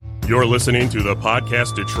You're listening to the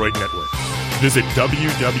Podcast Detroit Network. Visit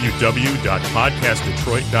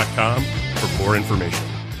www.podcastdetroit.com for more information.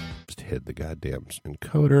 Just hit the goddamn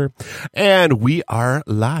encoder. And we are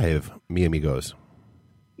live, mi amigos.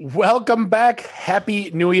 Welcome back. Happy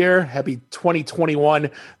New Year. Happy 2021.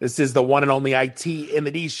 This is the one and only IT in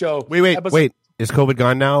the D show. Wait. Is COVID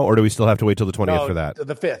gone now, or do we still have to wait till the 20th for that?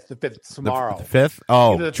 The 5th, tomorrow. The 5th?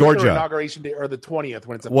 Oh, the Georgia. Inauguration day, or the 20th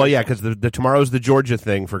when it's Well, yeah, because the tomorrow's the Georgia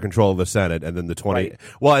thing for control of the Senate, and then the 20th. Right.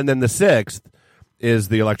 Well, and then the 6th is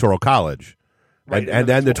the Electoral College, Right, and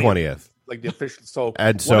then the 20th. Like the official. So,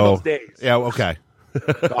 And one so, of those days. yeah, okay.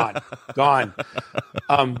 Gone.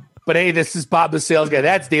 But hey, this is Bob the Sales Guy.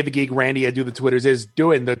 That's Dave the Geek. Randy, I do the Twitters, is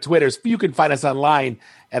doing the Twitters. You can find us online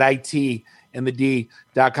at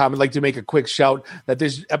itandthed.com. I'd like to make a quick shout that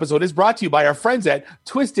this episode is brought to you by our friends at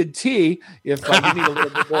Twisted Tea. If you need a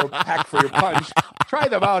little bit more pack for your punch, try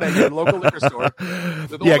them out at your local liquor store.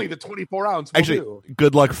 Only the 24 ounce will Actually, do.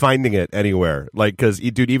 good luck finding it anywhere. Like, because,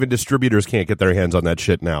 dude, even distributors can't get their hands on that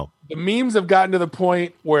shit now. The memes have gotten to the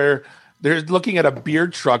point where they're looking at a beer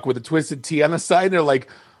truck with a Twisted Tea on the side, and they're like,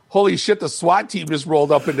 holy shit, the SWAT team just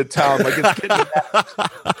rolled up into town. Like, it's getting that.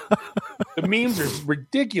 The memes are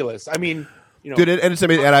ridiculous. I mean, you know, Dude, and it's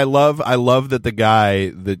amazing. And I love that the guy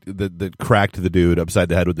that cracked the dude upside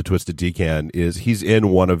the head with the Twisted Tea can he's in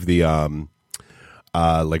one of the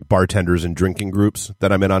like bartenders and drinking groups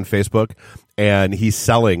that I'm in on Facebook, and he's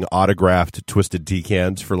selling autographed Twisted Tea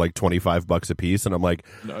cans for like $25 a piece, and I'm like,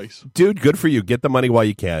 nice, dude, good for you. Get the money while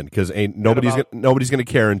you can, because nobody's gonna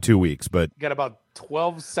care in 2 weeks. But you got about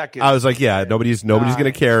 12 seconds. I was like, yeah, nobody's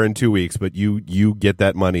gonna care in 2 weeks, but you get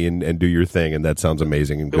that money and do your thing, and that sounds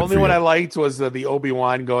amazing. And the only one I liked was the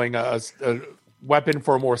Obi-Wan going a weapon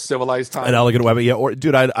for a more civilized time. An elegant weapon, yeah. Or,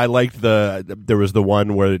 dude, I liked there was the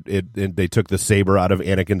one where they took the saber out of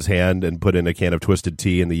Anakin's hand and put in a can of Twisted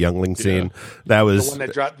Tea in the Youngling scene. That was the one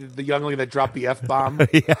that dropped the Youngling that dropped the F-bomb.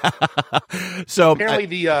 Yeah. So apparently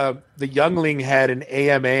the Youngling had an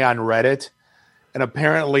AMA on Reddit, and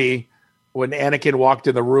apparently when Anakin walked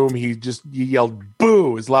in the room, he yelled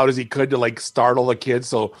 "boo" as loud as he could to like startle the kids,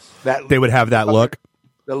 so that they would have that look.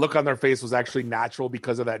 The look on their face was actually natural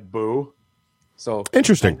because of that boo. So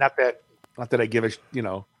interesting. Not that I give a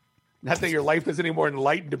not that your life is any more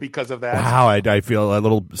enlightened because of that. Wow, I feel a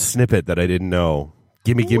little snippet that I didn't know.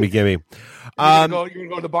 Gimme. You're gonna go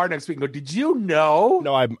to the bar next week and go, did you know?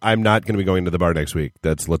 No, I'm not going to be going to the bar next week.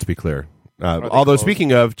 Let's be clear. Although closed?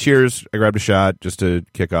 Speaking of, cheers! I grabbed a shot just to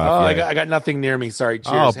kick off. Oh, yeah. I got nothing near me. Sorry.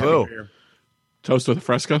 Cheers. Oh, boo! Toast with a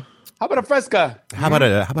Fresca. How about a Fresca? How about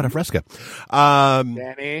a Fresca?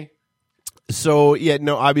 Danny. So, yeah,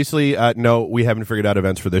 no, obviously, no, we haven't figured out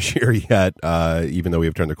events for this year yet, even though we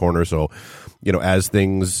have turned the corner. So, as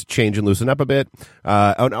things change and loosen up a bit.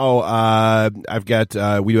 I've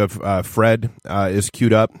got, we have, Fred, is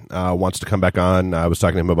queued up, wants to come back on. I was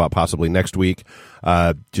talking to him about possibly next week,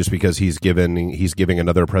 just because he's giving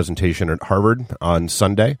another presentation at Harvard on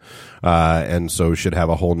Sunday. And so should have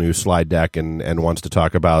a whole new slide deck and wants to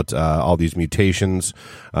talk about, all these mutations,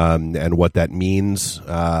 and what that means,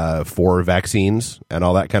 for vaccines and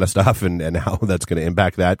all that kind of stuff, and how that's going to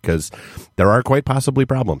impact that, because there are quite possibly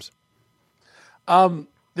problems.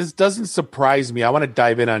 This doesn't surprise me. I want to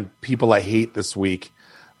dive in on people I hate this week,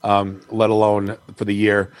 let alone for the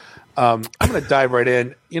year. I'm going to dive right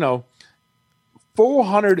in.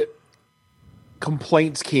 400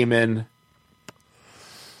 complaints came in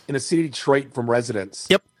the city of Detroit from residents.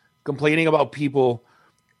 Yep. Complaining about people,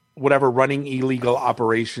 whatever, running illegal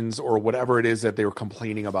operations or whatever it is that they were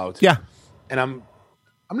complaining about. Yeah. And I'm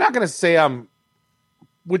not going to say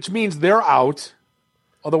which means they're out.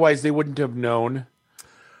 Otherwise, they wouldn't have known.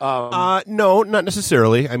 No, not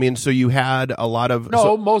necessarily. I mean, so you had a lot of...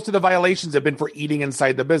 most of the violations have been for eating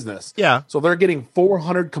inside the business. Yeah. So they're getting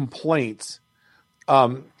 400 complaints.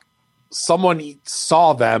 Someone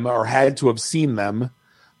saw them or had to have seen them.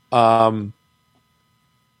 And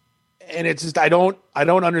it's just, I don't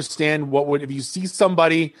understand if you see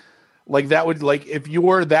somebody like that if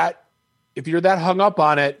you're that hung up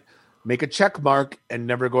on it, make a check mark and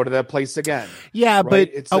never go to that place again. Yeah,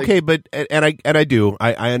 right? But okay, but I do.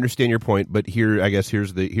 I understand your point, but here, I guess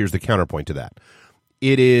here's the counterpoint to that.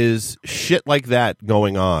 It is shit like that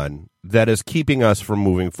going on that is keeping us from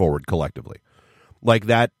moving forward collectively. Like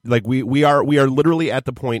that, like we are literally at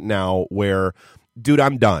the point now where, dude,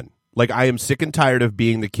 I'm done. Like, I am sick and tired of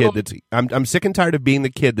being the kid I'm sick and tired of being the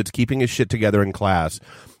kid that's keeping his shit together in class.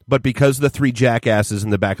 But because the three jackasses in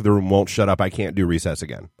the back of the room won't shut up, I can't do recess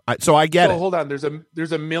again. So I get it. Hold on.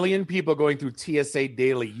 There's a million people going through TSA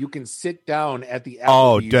daily. You can sit down at the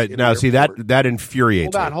Applebee's. In Now the see airport. that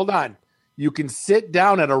infuriates me. Hold on. you can sit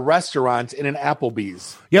down at a restaurant in an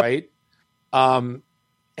Applebee's, Yep. right? And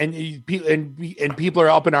people are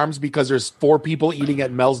up in arms because there's 4 people eating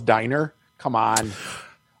at Mel's Diner. Come on.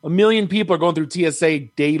 1 million people are going through TSA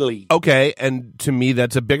daily. Okay, and to me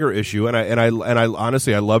that's a bigger issue. And I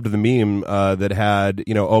honestly I loved the meme that had,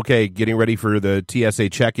 okay, getting ready for the TSA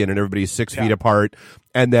check-in and everybody's 6 feet apart,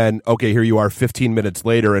 and then okay, here you are 15 minutes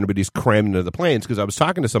later, and everybody's crammed into the planes. Because I was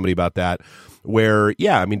talking to somebody about that, where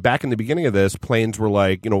back in the beginning of this, planes were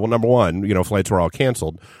like, well, number one, flights were all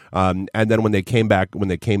canceled, and then when they came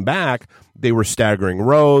back, they were staggering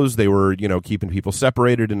rows, they were keeping people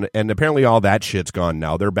separated, and apparently all that shit's gone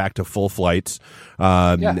now. They're back to full flights,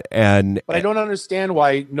 but I don't understand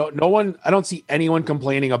why no one. I don't see anyone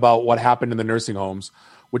complaining about what happened in the nursing homes,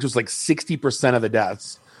 which was like 60% of the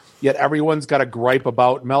deaths. Yet everyone's got a gripe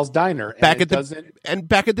about Mel's Diner. Back at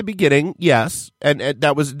the beginning, yes, and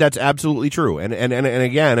that's absolutely true. And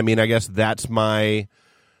again, I mean, I guess that's my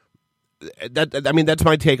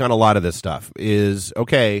take on a lot of this stuff. Is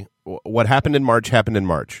okay. What happened in March happened in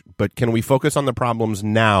March, but can we focus on the problems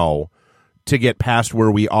now to get past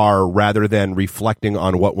where we are, rather than reflecting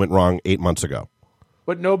on what went wrong 8 months ago?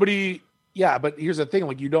 But nobody. Yeah, but here's the thing: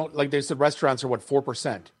 like, you don't, like they said, restaurants are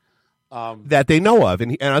 4%. That they know of,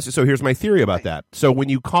 and so here's my theory about that. So when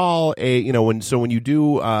you call when you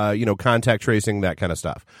do contact tracing, that kind of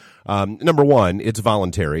stuff, number one, it's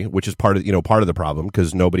voluntary, which is part of the problem,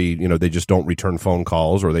 because nobody, they just don't return phone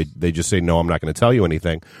calls, or they just say, no, I'm not going to tell you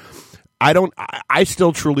anything. I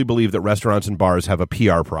still truly believe that restaurants and bars have a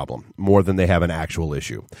PR problem more than they have an actual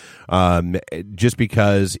issue. Just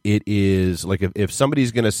because it is like, if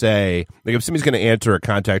somebody's going to say, like, if somebody's going to answer a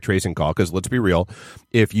contact tracing call, because let's be real,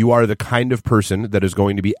 if you are the kind of person that is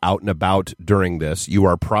going to be out and about during this, you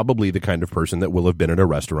are probably the kind of person that will have been at a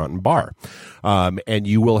restaurant and bar. And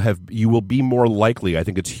you will be more likely, I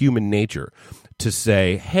think it's human nature, to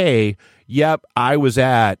say, hey, yep, I was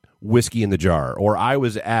at Whiskey in the Jar, or I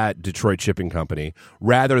was at Detroit Shipping Company,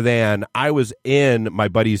 rather than I was in my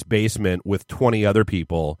buddy's basement with 20 other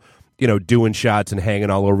people, doing shots and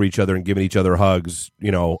hanging all over each other and giving each other hugs,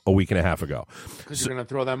 a week and a half ago. Because you're going to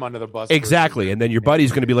throw them under the bus. Exactly. And then your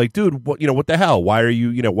buddy's going to be like, dude, what the hell? Why are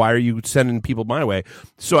you sending people my way?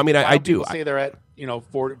 So, I mean, I do say they're at,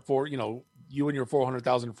 you and your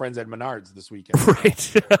 400,000 friends at Menards this weekend. Right.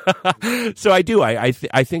 So I do. I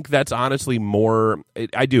think that's honestly more.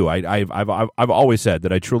 I do. I've always said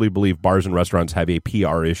that I truly believe bars and restaurants have a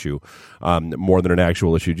PR issue more than an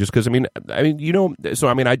actual issue. Just because So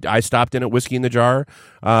I stopped in at Whiskey in the Jar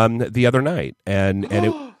the other night, and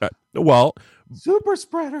it well. Super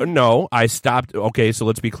spreader. No, I stopped. Okay, so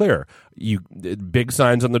let's be clear. Big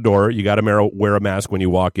signs on the door. You got to wear a mask when you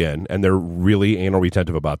walk in, and they're really anal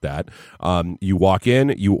retentive about that. You walk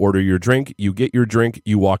in, you order your drink, you get your drink,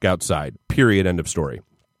 you walk outside. Period. End of story.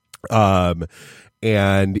 And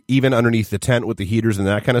even underneath the tent with the heaters and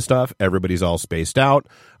that kind of stuff, everybody's all spaced out.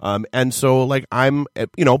 And so, like,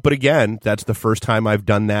 but again, that's the first time I've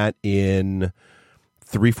done that in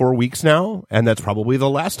 3-4 weeks now, and that's probably the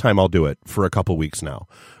last time I'll do it for a couple weeks now.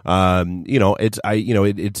 It's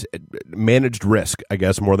managed risk, I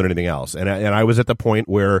guess, more than anything else. And I was at the point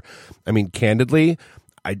where, I mean, candidly,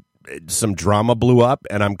 some drama blew up,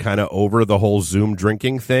 and I'm kind of over the whole Zoom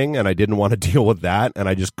drinking thing, and I didn't want to deal with that, and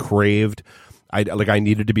I just craved. I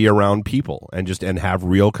needed to be around people and have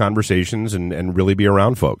real conversations and really be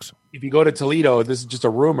around folks. If you go to Toledo, this is just a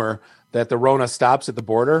rumor that the Rona stops at the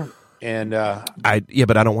border. And but I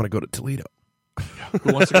don't want to go to Toledo.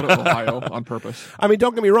 Who wants to go to Ohio on purpose? I mean,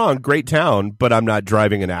 don't get me wrong, great town, but I'm not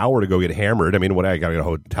driving an hour to go get hammered. I mean, I got to get a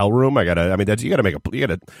hotel room.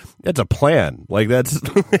 That's a plan. Like, that's.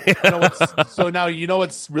 So now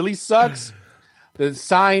what really sucks. The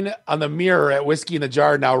sign on the mirror at Whiskey in the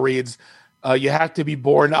Jar now reads, "You have to be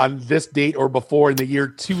born on this date or before in the year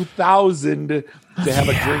 2000 to have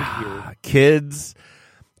a drink here."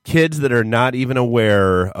 Kids that are not even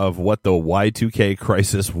aware of what the Y2K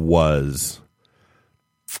crisis was.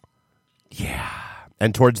 Yeah.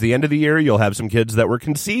 And towards the end of the year, you'll have some kids that were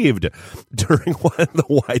conceived during the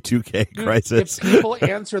Y2K crisis. If people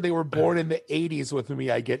answer they were born in the 80s with me,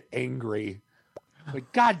 I get angry.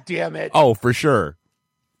 Like, God damn it. Oh, for sure.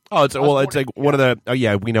 Oh, it's like one of the. Oh,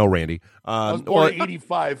 yeah, we know Randy. I was born in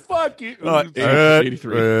 85. Fuck you.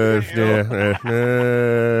 83. That's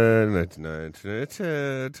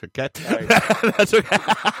okay.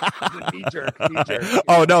 Knee-jerk.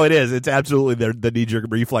 Oh no, it is. It's absolutely the knee-jerk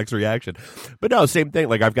reflex reaction. But no, same thing.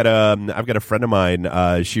 Like, I've got a friend of mine.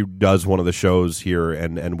 She does one of the shows here,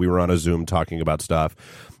 and we were on a Zoom talking about stuff.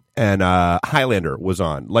 and Highlander was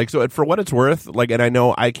on. Like, so for what it's worth, like, and I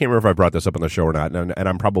know I can't remember if I brought this up on the show or not, and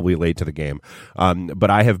I'm probably late to the game, but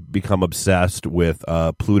I have become obsessed with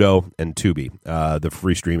Pluto and Tubi, the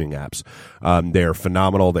free streaming apps. They're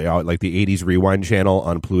phenomenal. They are like the 80s Rewind channel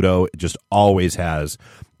on Pluto. It just always has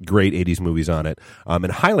great 80s movies on it.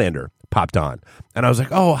 And Highlander popped on, and I was like,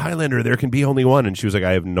 oh, Highlander, there can be only one. And she was like,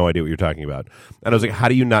 I have no idea what you're talking about. And I was like, how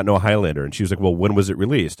do you not know Highlander? And she was like, well, when was it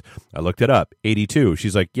released? I looked it up, 82.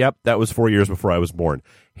 She's like, yep, that was 4 years before I was born.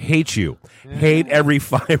 Hate you. Hate every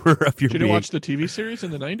fiber of your Did you being. watch the TV series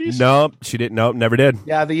in the 90s? No, she didn't. No, never did.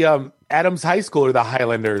 Yeah, the Adams High School are the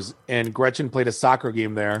Highlanders, and Gretchen played a soccer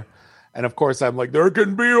game there. And of course, I'm like, there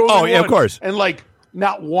can be only Oh, yeah, one. of course. And like,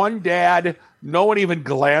 not one dad, no one even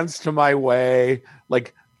glanced to my way.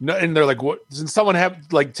 Like, no, and they're like, what? And someone have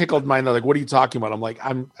like tickled mine. They're like, what are you talking about? I'm like,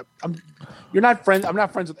 you're not friends. I'm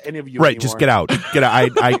not friends with any of you. Right, anymore. just get out. Get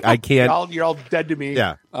out. I can't. You're all dead to me.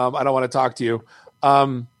 Yeah. I don't want to talk to you.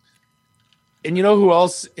 And you know who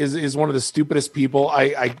else is one of the stupidest people?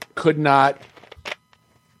 I could not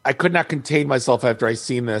contain myself after I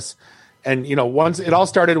seen this. And you know, once it all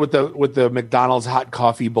started with the McDonald's hot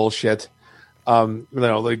coffee bullshit. You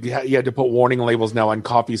know, like you had to put warning labels now on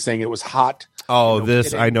coffee saying it was hot. Oh,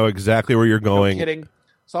 Kidding. I know exactly where you're going. Kidding.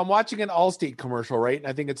 So I'm watching an Allstate commercial, right? And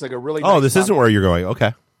I think it's like a really Oh, nice this isn't where you're going.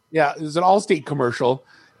 Okay. Yeah, it's an Allstate commercial,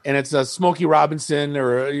 and it's a Smokey Robinson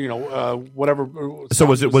or whatever. So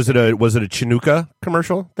was it a Chinooka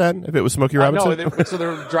commercial then? If it was Smokey Robinson, No. So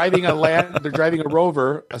they're driving they're driving a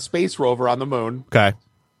rover, a space rover on the moon, okay.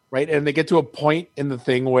 right? And they get to a point in the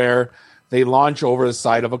thing where they launch over the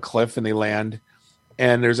side of a cliff and they land,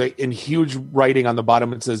 and there's in huge writing on the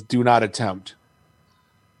bottom it says "Do not attempt."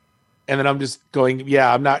 And then I'm just going,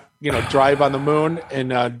 yeah, I'm not, drive on the moon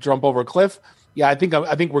and jump over a cliff. Yeah, I think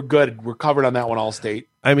we're good. We're covered on that one, Allstate.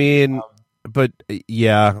 I mean, but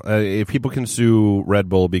yeah, if people can sue Red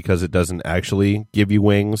Bull because it doesn't actually give you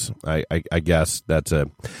wings, I guess that's a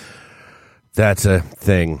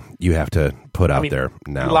thing you have to put out there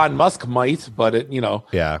now. Elon Musk might, but it,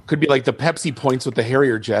 Yeah. could be like the Pepsi points with the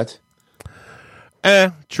Harrier jet.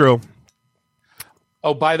 True.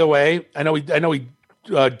 Oh, by the way, I know we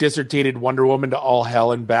dissertated Wonder Woman to all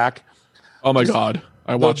hell and back. Oh my God.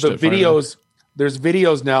 I watched the it. Finally. videos. There's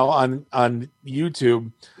videos now on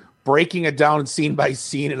YouTube breaking it down scene by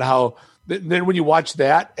scene, and how then when you watch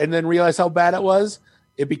that and then realize how bad it was,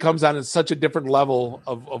 it becomes on such a different level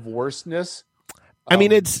of worstness. I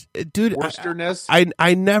mean, it's dude. Worsterness.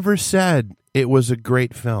 I never said it was a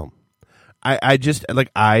great film. I just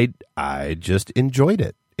enjoyed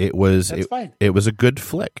it. That's fine. It was a good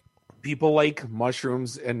flick. People like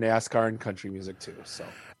mushrooms and NASCAR and country music too. So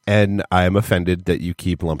And I am offended that you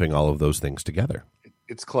keep lumping all of those things together.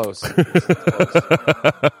 it's close.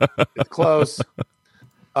 It's close.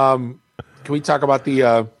 Can we talk about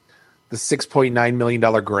the $6.9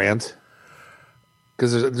 million grant?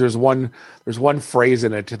 Because there's one phrase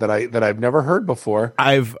in it that I've never heard before.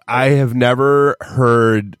 I have never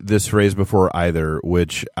heard this phrase before either,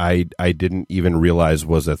 which I didn't even realize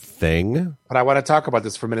was a thing. But I want to talk about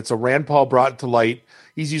this for a minute. So Rand Paul brought to light.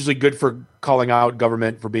 He's usually good for calling out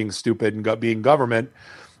government for being stupid and being government.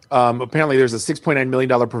 Apparently, there's a $6.9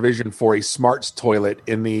 million provision for a smarts toilet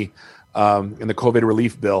in the COVID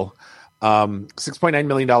relief bill. $6.9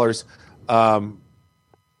 million.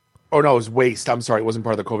 Oh no, it was waste. I'm sorry, it wasn't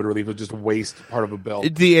part of the COVID relief. It was just waste, part of a bill.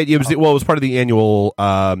 It was part of the annual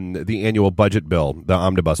budget bill, the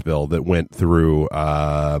omnibus bill that went through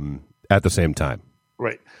at the same time.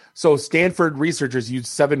 Right. So Stanford researchers used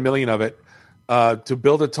 $7 million of it to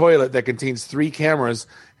build a toilet that contains 3 cameras,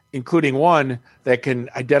 including one that can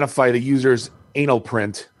identify the user's anal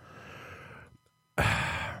print.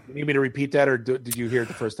 You need me to repeat that, or did you hear it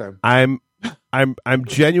the first time? I'm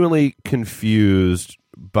genuinely confused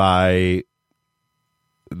by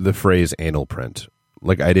the phrase anal print.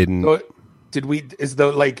 Like I didn't. So is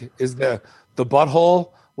the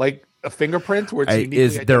butthole like a fingerprint? Where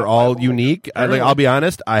it's they're all unique? I'll be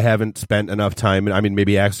honest. I haven't spent enough time. I mean,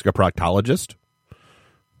 maybe ask a proctologist.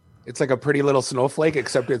 It's like a pretty little snowflake,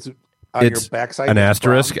 except it's on your backside. An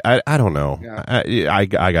asterisk. I don't know. Yeah. I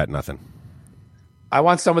got nothing. I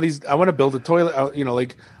want some of these. I want to build a toilet.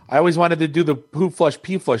 Like I always wanted to do the poo flush,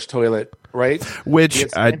 pee flush toilet, right? Which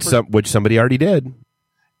somebody already did.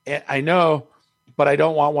 I know, but I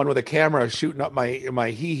don't want one with a camera shooting up my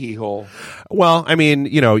hee hee hole. Well, I mean,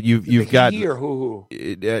 you've got hee or hoo hole.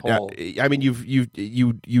 I mean,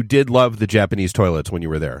 you did love the Japanese toilets when you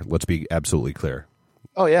were there. Let's be absolutely clear.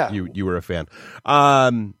 Oh yeah, you were a fan.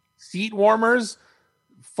 Seat warmers,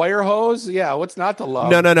 fire hose. Yeah, what's not to love?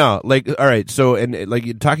 No. Like, all right. So, and like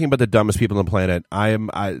you're talking about the dumbest people on the planet.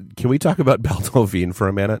 Can we talk about Belle Delphine for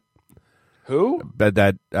a minute? Who? But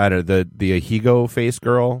that I don't know, the Ahigo face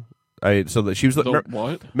girl. So that she was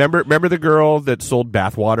What? Remember the girl that sold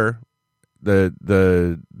bathwater, the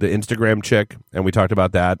Instagram chick, and we talked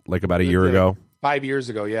about that like about a year ago. 5 years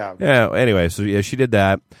ago, yeah. Yeah. Anyway, so yeah, she did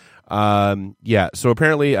that. Yeah. So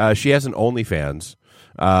apparently, she has an OnlyFans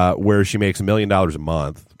where she makes $1 million a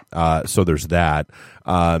month. So there's that.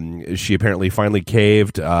 She apparently finally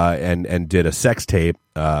caved and did a sex tape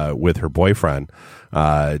with her boyfriend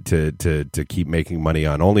to keep making money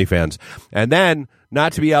on OnlyFans. And then,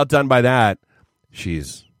 not to be outdone by that,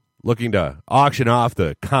 she's looking to auction off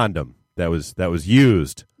the condom that was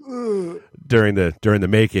used during the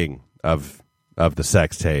making of the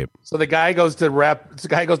sex tape. So the guy goes to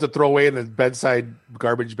throw away in the bedside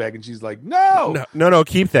garbage bag, and she's like, "No,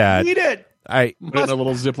 keep that. eat it." Put it in a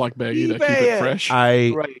little Ziploc baggie to keep it fresh.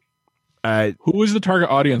 Who is the target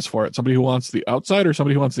audience for it? Somebody who wants the outside, or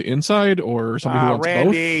somebody who wants the inside, or somebody who wants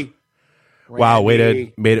Randy. both? Wow, way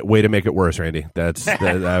to make it worse, Randy.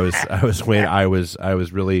 I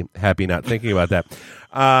was really happy not thinking about that.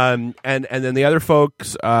 And then the other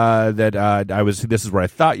folks this is where I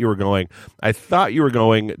thought you were going. I thought you were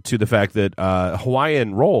going to the fact that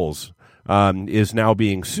Hawaiian Rolls is now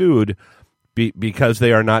being sued because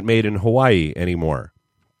they are not made in Hawaii anymore.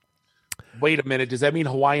 Wait a minute. Does that mean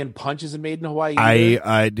Hawaiian Punch isn't made in Hawaii?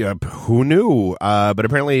 Who knew? But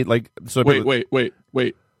apparently, Wait.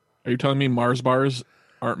 Are you telling me Mars bars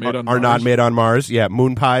aren't made on Mars? Are not made on Mars? Yeah,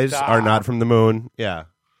 moon pies are not from the moon. Yeah,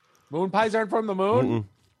 moon pies aren't from the moon.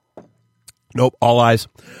 Mm-mm. Nope, all eyes.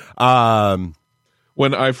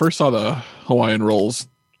 When I first saw the Hawaiian Rolls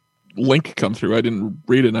link come through, I didn't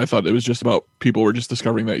read it, and I thought it was just about people were just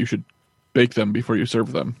discovering that you should bake them before you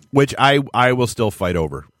serve them. Which I will still fight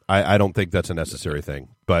over. I don't think that's a necessary thing.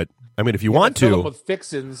 But, I mean, if you want fill to. them with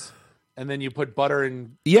fixins, and then you put butter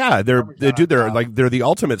and. Yeah, they're the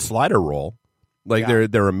ultimate slider roll. Like,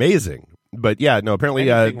 they're amazing. But, yeah, no, apparently.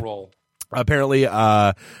 Roll. Apparently,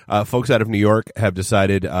 folks out of New York have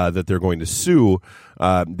decided that they're going to sue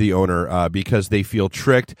the owner because they feel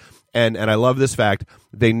tricked. And I love this fact.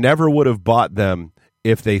 They never would have bought them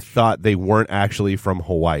if they thought they weren't actually from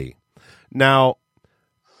Hawaii. Now,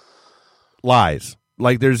 lies.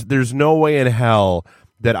 Like, there's no way in hell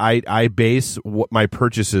that I base my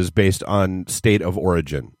purchases based on state of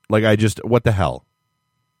origin. Like, what the hell?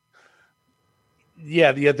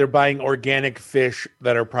 Yeah, they're buying organic fish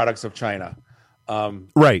that are products of China.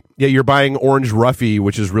 Right. Yeah, you're buying orange roughy,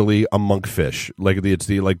 which is really a monkfish. Like, it's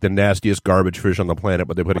the nastiest garbage fish on the planet,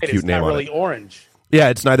 but they put a cute name on it. It's not really orange. Yeah,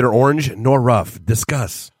 it's neither orange nor rough.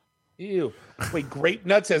 Discuss. Ew. Wait, grape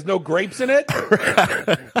nuts has no grapes in it?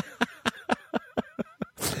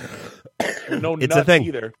 No it's nuts a thing.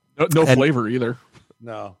 either. No flavor either.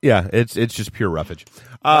 No. Yeah, it's just pure roughage.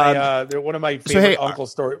 One of my favorite uncle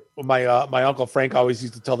story. My Uncle Frank always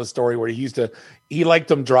used to tell the story where he liked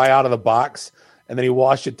them dry out of the box, and then he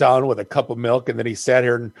washed it down with a cup of milk, and then he sat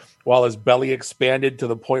here while his belly expanded to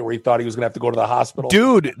the point where he thought he was going to have to go to the hospital.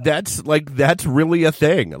 Dude, that's really a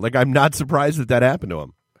thing. Like, I'm not surprised that happened to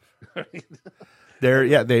him.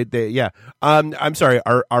 I'm sorry.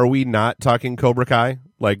 Are we not talking Cobra Kai?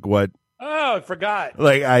 Like, what? Oh, I forgot.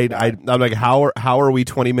 Like, I'm like, how are we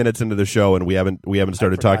 20 minutes into the show and we haven't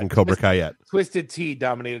started talking Cobra Kai yet? Twisted Tea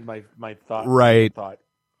dominated my thought. Right.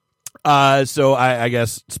 So I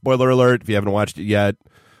guess, spoiler alert, if you haven't watched it yet,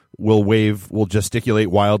 we'll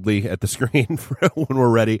gesticulate wildly at the screen when we're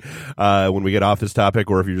ready, when we get off this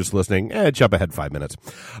topic, or if you're just listening, jump ahead 5 minutes.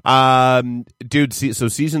 Dude, so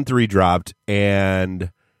season 3 dropped,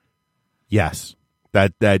 and yes,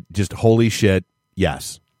 that just holy shit,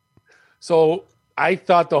 yes. So I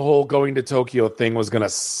thought the whole going to Tokyo thing was going to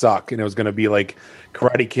suck, and it was going to be like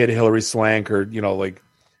Karate Kid, Hilary Swank, or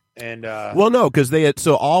well, no, because they had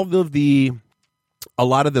a lot of the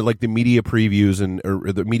media previews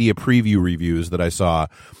or the media preview reviews that I saw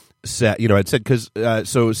said because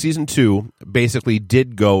so season 2 basically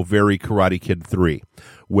did go very Karate Kid 3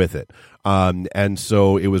 with it. And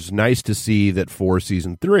so it was nice to see that for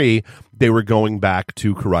season 3, they were going back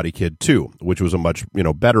to Karate Kid 2, which was a much,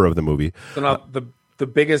 better of the movie. So now the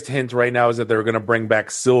biggest hint right now is that they're going to bring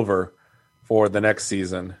back Silver for the next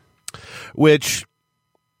season. Which,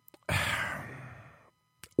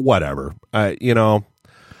 whatever. You know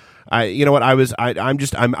what?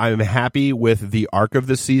 I'm happy with the arc of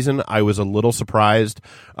this season. I was a little surprised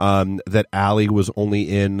that Allie was only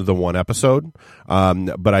in the one episode,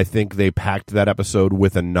 but I think they packed that episode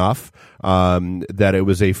with enough that it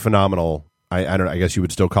was a phenomenal I don't. I guess you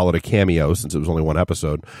would still call it a cameo since it was only one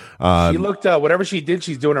episode. She looked whatever she did,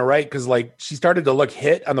 she's doing it right because like she started to look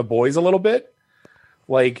hit on the boys a little bit,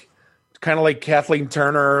 like kind of like Kathleen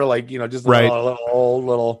Turner, like just a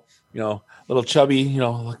little little chubby,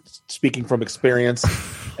 speaking from experience.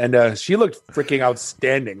 And she looked freaking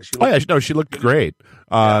outstanding. She looked great.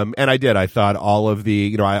 And I thought all of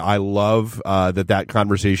the, I love that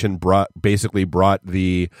conversation brought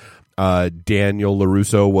the Daniel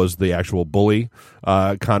LaRusso was the actual bully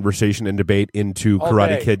conversation and debate into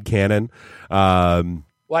Karate Kid canon. Well,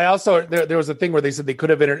 I also there was a thing where they said they could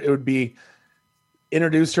have it would be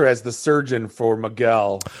introduced her as the surgeon for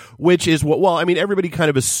Miguel, which is everybody kind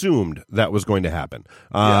of assumed that was going to happen,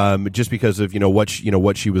 just because of what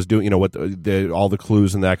she was doing, what all the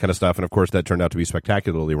clues and that kind of stuff, and of course that turned out to be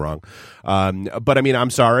spectacularly wrong. But I'm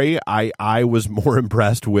sorry, I was more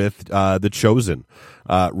impressed with the Chosen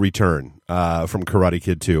return from Karate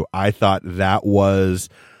Kid 2. I thought that was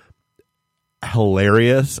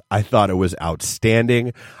hilarious. I thought it was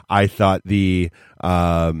outstanding. I thought the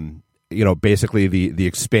basically the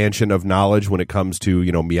expansion of knowledge when it comes to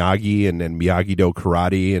Miyagi and Miyagi-Do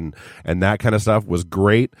karate and that kind of stuff was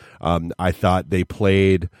great. I thought they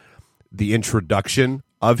played the introduction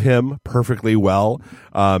of him perfectly well,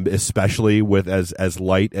 especially with as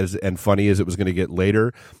light and funny as it was going to get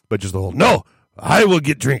later. But just the whole no, I will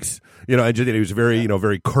get drinks. And he was very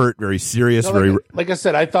very curt, very serious, like I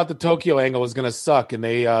said, I thought the Tokyo angle was going to suck, and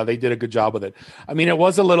they did a good job with it. It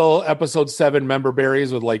was a little episode 7 member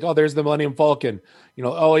berries with like, oh, there's the Millennium Falcon,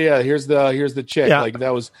 oh yeah, here's the chick, like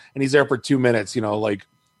that was, and he's there for 2 minutes,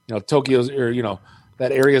 Tokyo's or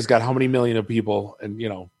that area's got how many million of people, and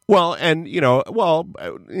yeah.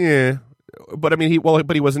 But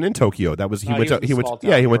he wasn't in Tokyo. That was he went to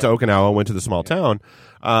Okinawa, went to the small town.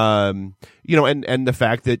 And the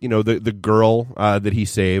fact that the girl that he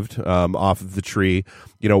saved off of the tree,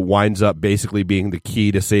 winds up basically being the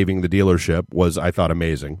key to saving the dealership was, I thought,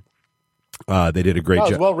 amazing. They did a great job.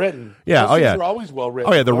 It was well written. Yeah. Those things were always well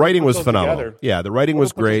written. Oh yeah, the writing was phenomenal. Together. Yeah, the writing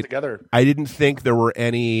was great. I didn't think there were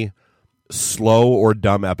any slow or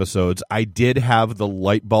dumb episodes. I did have the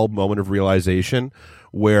light bulb moment of realization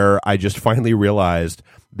where I just finally realized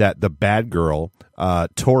that the bad girl,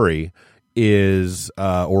 Tori, is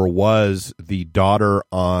or was the daughter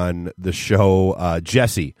on the show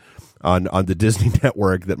Jessie on the Disney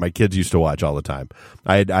Network that my kids used to watch all the time.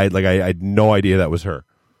 I had no idea that was her.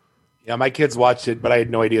 Yeah, my kids watched it, but I had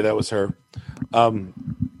no idea that was her. I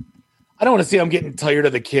don't want to say I'm getting tired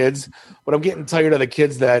of the kids, but I'm getting tired of the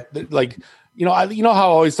kids that like how I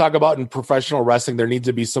always talk about in professional wrestling, there needs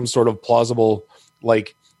to be some sort of plausible,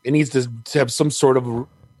 like it needs to have some sort of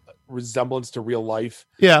resemblance to real life.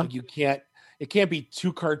 Yeah, like it can't be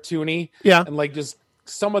too cartoony. Yeah, and like just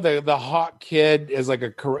some of the hot kid is like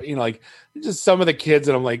like just some of the kids,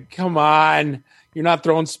 and I'm like, come on, you're not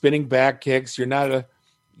throwing spinning back kicks. You're not a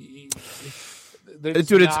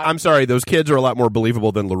dude. I'm sorry, those kids are a lot more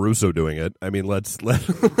believable than LaRusso doing it. Let's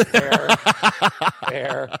fair.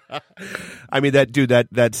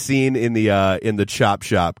 That scene in the chop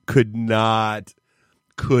shop could not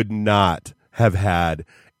have had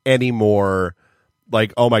any more.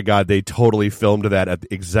 Like, oh my God, they totally filmed that at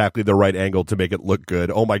exactly the right angle to make it look good.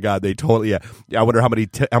 Oh my God, they totally, yeah. I wonder how many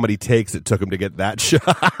takes it took them to get that shot.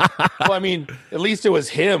 Well, at least it was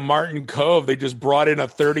him, Martin Kove. They just brought in a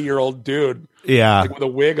 30-year-old dude, yeah, with a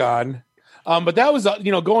wig on. But that was,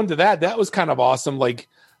 going to that was kind of awesome. Like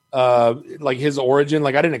his origin.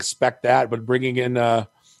 Like I didn't expect that, but bringing in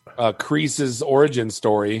Kreese's origin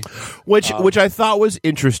story, which I thought was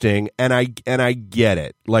interesting, and I get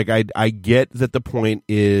it. Like I get that the point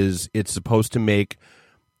is it's supposed to make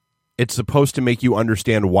you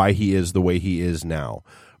understand why he is the way he is now.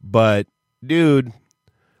 But dude,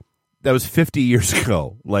 that was 50 years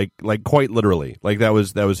ago. Like quite literally. Like that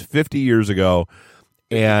was 50 years ago.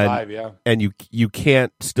 And you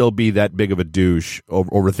can't still be that big of a douche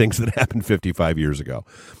over things that happened 55 years ago.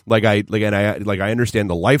 I understand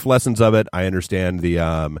the life lessons of it. I understand the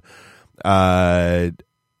I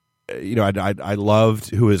loved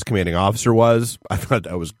who his commanding officer was. I thought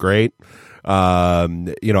that was great. But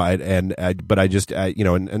I just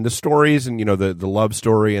and the stories and the love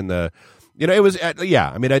story and the it was I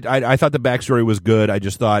thought the backstory was good. I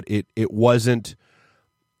just thought it wasn't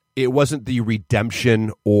the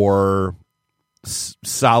redemption or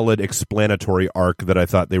solid explanatory arc that I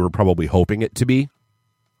thought they were probably hoping it to be.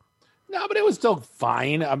 No, but it was still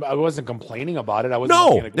fine. I wasn't complaining about it.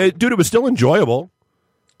 Dude, it was still enjoyable.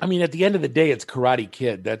 At the end of the day, it's Karate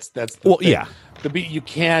Kid. That's the well, thing. Yeah. You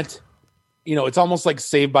can't. It's almost like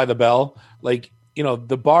Saved by the Bell. Like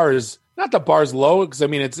the bar is not the bar's low because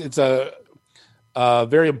it's a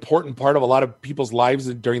very important part of a lot of people's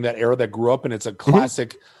lives during that era that grew up, and it's a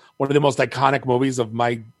classic, one of the most iconic movies of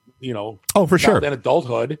my, for sure, and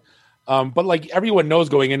adulthood. But like everyone knows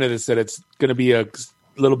going into this that it's going to be a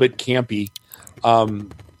little bit campy,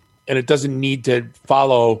 and it doesn't need to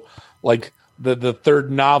follow like the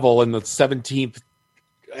third novel and the 17th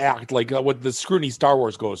act, like what the scrutiny Star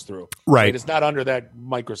Wars goes through. Right. It's not under that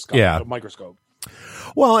microscope. Yeah. Microscope.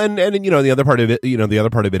 Well, and the other part of it, the other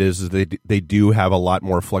part of it is they do have a lot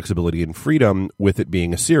more flexibility and freedom with it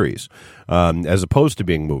being a series, as opposed to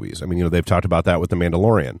being movies. I mean, they've talked about that with The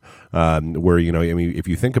Mandalorian, where, if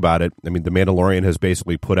you think about it, I mean, The Mandalorian has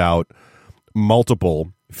basically put out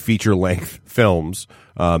multiple feature-length films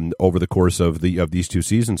over the course of these 2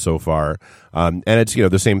 seasons so far, and it's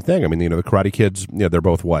the same thing. I mean, the Karate Kids, they're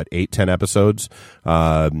both 8-10 episodes,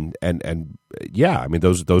 and yeah, I mean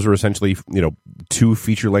those are essentially 2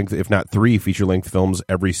 feature-length, if not 3 feature-length films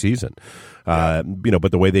every season. But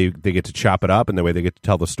the way they get to chop it up and the way they get to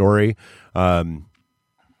tell the story.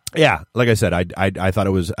 Yeah, like I said, I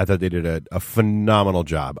thought they did a phenomenal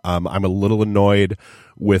job. I'm a little annoyed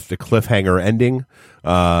with the cliffhanger ending.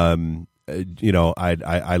 I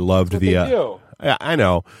loved I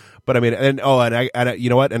know, but I mean, and you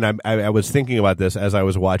know what? And I was thinking about this as I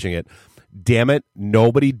was watching it. Damn it!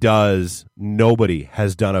 Nobody has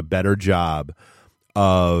done a better job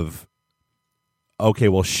of. Okay,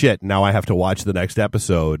 well, shit. Now I have to watch the next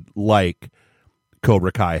episode, like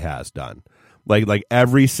Cobra Kai has done. Like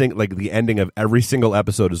the ending of every single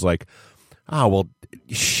episode is like, oh well,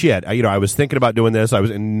 shit. I was thinking about doing this.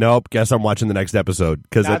 Nope. Guess I'm watching the next episode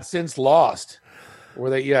because since Lost,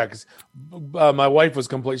 where because my wife was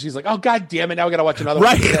complaining. She's like, oh god damn it, now we got to watch another one.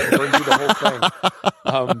 Right. The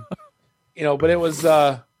whole thing. But it was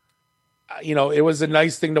it was a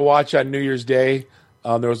nice thing to watch on New Year's Day.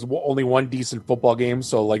 There was only one decent football game,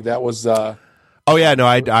 so like that was. Oh yeah, no,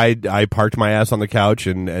 I parked my ass on the couch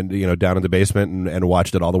and down in the basement and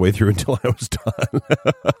watched it all the way through until I was done.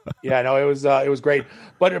 Yeah, no, it was great,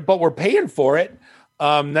 but we're paying for it.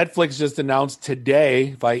 Netflix just announced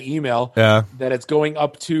today via email that it's going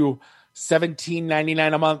up to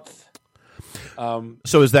 $17.99 a month.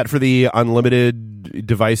 So is that for the unlimited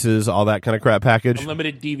devices, all that kind of crap package?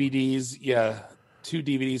 Unlimited DVDs, yeah, 2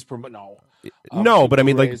 DVDs per month. No. No, but I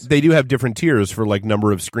mean, like they do have different tiers for like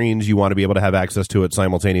number of screens you want to be able to have access to it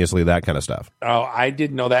simultaneously, that kind of stuff. Oh, I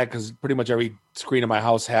didn't know that because pretty much every screen in my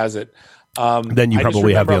house has it. Then you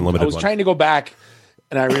probably have the unlimited one. I was trying to go back,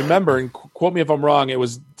 and I remember, and quote me if I'm wrong, it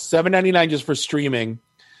was $7.99 just for streaming.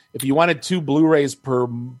 If you wanted 2 Blu-rays per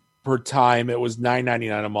time, it was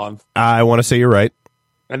 $9.99 a month. I want to say you're right.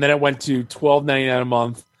 And then it went to $12.99 a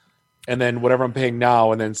month. And then whatever I'm paying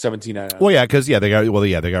now, and then $17.99. Well, yeah, because they got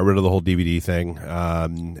rid of the whole DVD thing,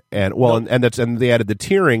 and they added the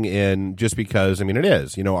tiering in just because. I mean, it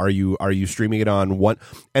is. Are you streaming it on one?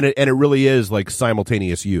 And it really is like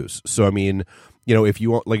simultaneous use. So I mean, if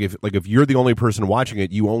you want, if you're the only person watching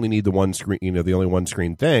it, you only need the one screen. The only one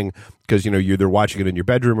screen thing because you're either watching it in your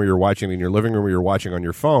bedroom or you're watching it in your living room or you're watching on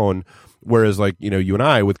your phone. Whereas you and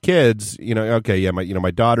I with kids,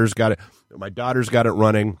 my daughter's got it. My daughter's got it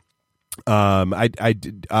running.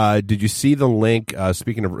 Did you see the link?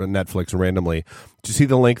 Speaking of Netflix, randomly, did you see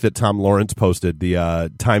the link that Tom Lawrence posted?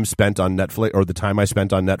 The time spent on Netflix, or the time I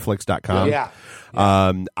spent on Netflix.com. Yeah.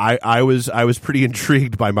 I was pretty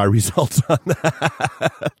intrigued by my results on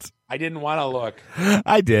that. I didn't want to look.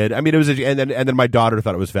 I did. I mean, it was, and then my daughter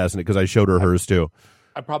thought it was fascinating because I showed her hers too.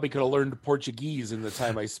 I probably could have learned Portuguese in the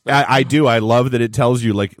time I spent. I do. I love that it tells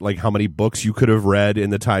you like how many books you could have read in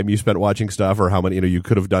the time you spent watching stuff, or how many you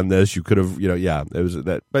could have done this. You could have it was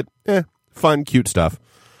that, but fun, cute stuff.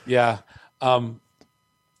 Yeah. Can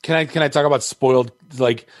I talk about spoiled?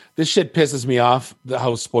 Like this shit pisses me off.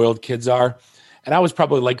 How spoiled kids are, and I was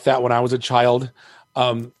probably like that when I was a child.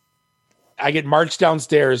 I get marched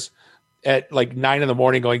downstairs at like 9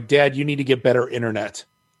 a.m, going, "Dad, you need to get better internet."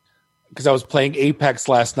 Because I was playing Apex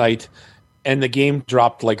last night, and the game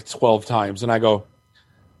dropped like 12 times. And I go,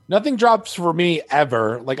 nothing drops for me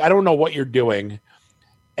ever. Like, I don't know what you're doing.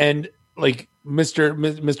 And like Mr.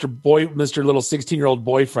 little 16-year-old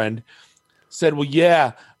boyfriend said, well,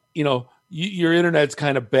 yeah, your internet's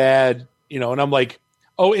kind of bad, and I'm like,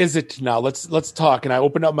 oh, is it now? Let's talk. And I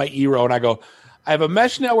opened up my Eero and I go, I have a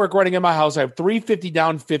mesh network running in my house. I have 350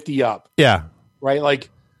 down, 50 up. Yeah. Right. Like,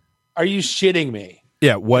 are you shitting me?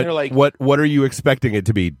 Yeah, what are you expecting it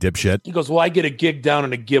to be, dipshit? He goes, well, I get a gig down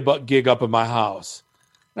and a gig up in my house.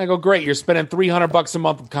 And I go, great, you're spending $300 a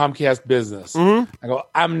month with Comcast Business. Mm-hmm. I go,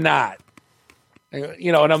 I'm not. I go,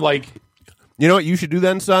 and I'm like, you know what you should do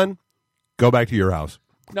then, son? Go back to your house.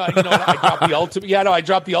 No, I dropped the ultimate. Yeah, no, I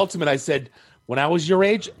dropped the ultimate. I said, When I was your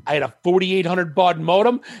age, I had a 4800 baud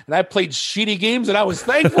modem, and I played shitty games, and I was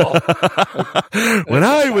thankful. When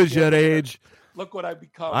I was your age, look what I've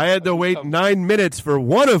become. I had to wait 9 minutes for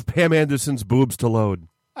one of Pam Anderson's boobs to load.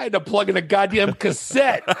 I had to plug in a goddamn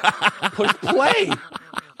cassette, push play.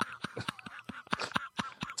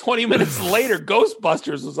 20 minutes later,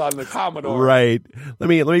 Ghostbusters was on the Commodore. Right. Let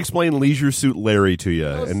me explain Leisure Suit Larry to you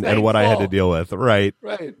and what I had to deal with. Right.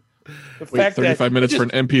 Right. Wait 35 minutes for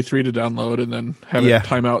an MP3 to download and then have it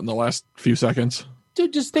time out in the last few seconds.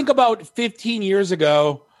 Dude, just think about 15 years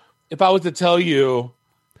ago. If I was to tell you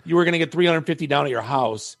were going to get 350 down at your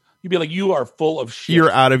house, you'd be like, you are full of shit.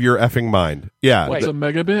 You're out of your effing mind. Yeah. What's a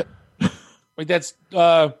megabit? Like that's,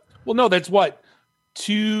 well, no, that's what?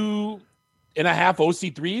 2.5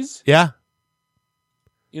 OC3s? Yeah.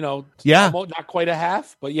 You know, yeah. Almost, not quite a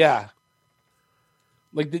half, but yeah.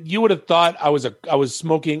 Like you would have thought I was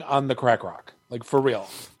smoking on the crack rock, like for real.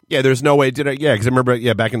 Yeah, there's no way. Because I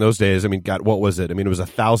remember, back in those days. I mean, God, what was it? I mean, it was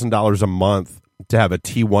 $1,000 a month to have a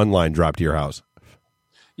T1 line drop to your house.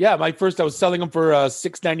 Yeah, I was selling them for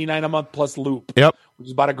 $6.99 a month plus loop. Yep, which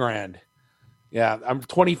is about $1,000. Yeah, I'm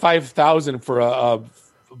 $25,000 for a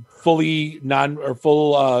fully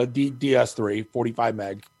full DS3 45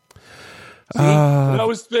 meg. See? I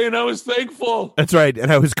was thankful. That's right,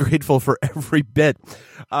 and I was grateful for every bit.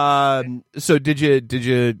 So did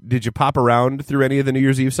you pop around through any of the New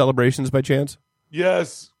Year's Eve celebrations by chance?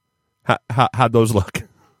 Yes. How'd those look?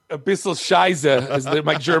 Abyssal Scheiße, as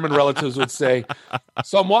my German relatives would say.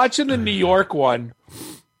 So I'm watching the New York one,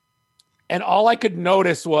 and all I could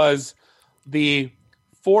notice was the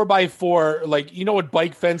 4x4, like, you know what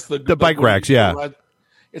bike fence? The bike racks, yeah.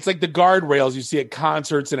 It's like the guardrails you see at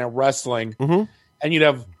concerts and at wrestling. Mm-hmm. And you'd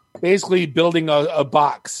have basically building a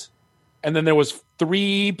box. And then there was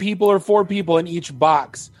 3 people or 4 people in each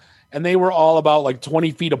box. And they were all about like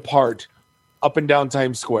 20 feet apart up and down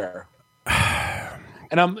Times Square.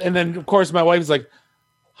 And then, of course, my wife's like,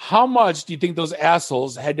 how much do you think those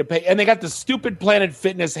assholes had to pay? And they got the stupid Planet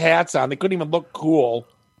Fitness hats on. They couldn't even look cool.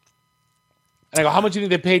 And I go, how much do you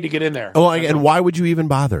think they paid to get in there? Oh, and why would you even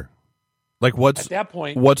bother? Like, at that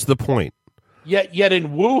point, what's the point? Yet in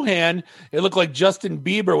Wuhan, it looked like Justin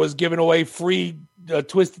Bieber was giving away free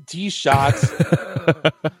Twisted Tea shots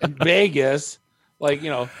in Vegas. Like,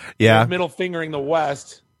 middle fingering the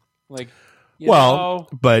West. Like,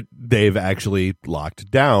 but they've actually locked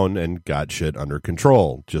down and got shit under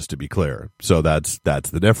control, just to be clear. So that's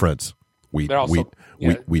the difference. We do not.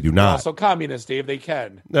 They're also communist, Dave. They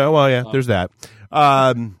can. No, well, yeah, there's that.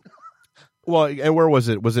 Well, and where was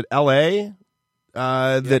it? Was it L.A.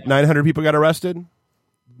 That 900 people got arrested?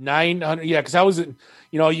 900, yeah, because I was,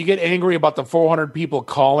 you get angry about the 400 people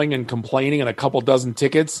calling and complaining and a couple dozen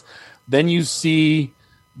tickets. Then you see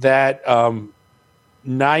that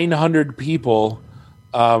 900 people,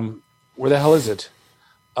 where the hell is it?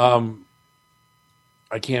 I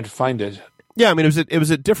can't find it. Yeah, I mean, it was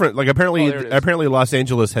a different, like, apparently Los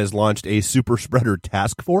Angeles has launched a super spreader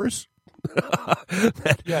task force.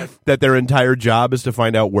 that their entire job is to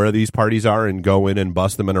find out where these parties are and go in and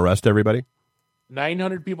bust them and arrest everybody.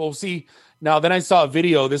 900 people. See, now then I saw a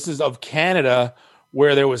video. This is of Canada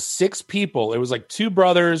where there was 6 people. It was like 2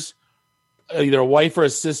 brothers, either a wife or a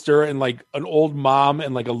sister, and like an old mom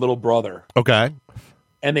and like a little brother. Okay.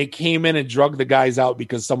 And they came in and drugged the guys out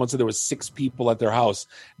because someone said there was 6 people at their house.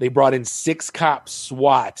 They brought in 6 cops,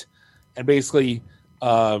 SWAT, and basically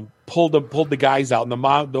pulled the guys out, and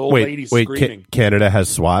the old lady screaming. Canada has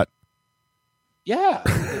SWAT? Yeah,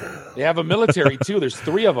 they have a military too. There's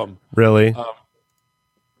 3 of them. Really?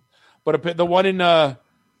 But the one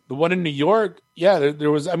in New York, yeah, there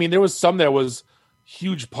was some that was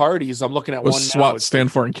huge parties. I'm looking at one. What's SWAT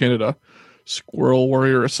stand for in Canada? Squirrel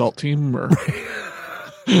Warrior Assault Team, or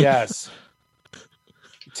yes,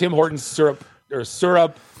 Tim Hortons syrup.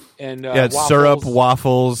 And it's waffles. syrup,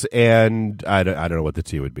 waffles, and I don't know what the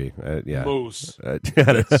T would be. Moose.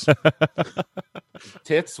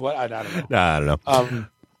 Tits? What? I don't know. I don't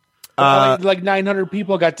know. Like 900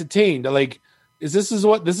 people got detained. Like, this is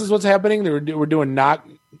what's happening? They were doing knock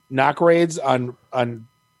raids on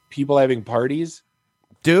people having parties.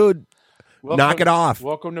 Dude, knock it off.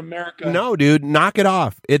 Welcome to America. No, dude, knock it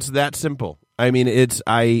off. It's that simple. I mean, that's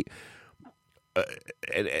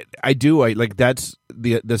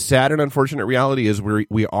the sad and unfortunate reality is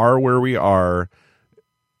we are where we are.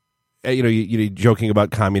 You joking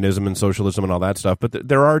about communism and socialism and all that stuff, but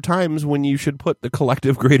there are times when you should put the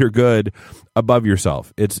collective greater good above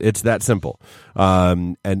yourself. It's that simple.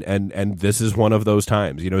 And this is one of those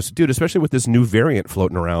times, dude, especially with this new variant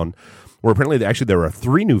floating around, where apparently there are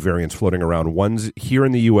 3 new variants floating around. One's here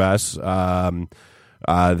in the U.S.,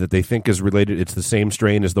 that they think is related. It's the same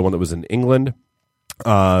strain as the one that was in England.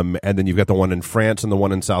 And then you've got the one in France and the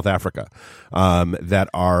one in South Africa, that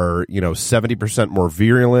are, 70% more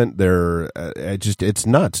virulent. They're it's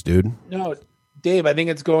nuts, dude. No, Dave, I think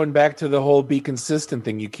it's going back to the whole be consistent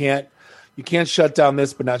thing. You can't shut down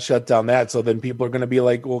this, but not shut down that. So then people are going to be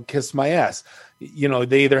like, well, kiss my ass.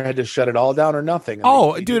 They either had to shut it all down or nothing.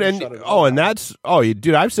 Dude.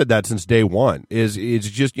 I've said that since day one is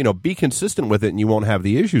just, be consistent with it and you won't have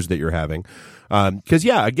the issues that you're having. Cause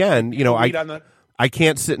again, I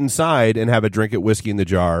can't sit inside and have a drink at Whiskey in the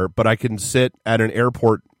Jar, but I can sit at an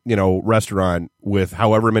airport, restaurant with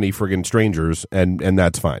however many friggin' strangers and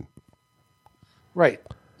that's fine. Right.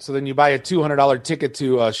 So then you buy a $200 ticket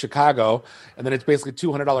to Chicago, and then it's basically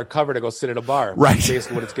 $200 cover to go sit at a bar. Right. That's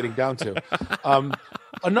basically what it's getting down to.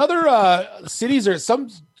 Another cities or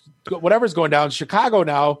whatever's going down. Chicago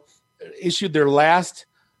now issued their last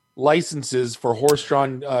licenses for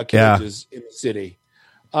horse-drawn carriages in the city.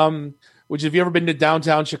 Which, have you ever been to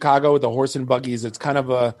downtown Chicago with the horse and buggies? It's kind of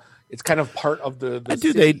part of the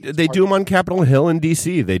city. They do them on Capitol Hill in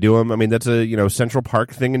D.C. They do them. I mean, that's a Central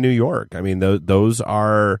Park thing in New York. I mean, those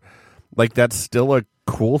are that's still a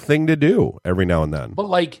cool thing to do every now and then.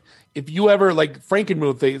 But if you ever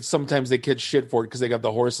Frankenmuth, sometimes they get shit for it because they got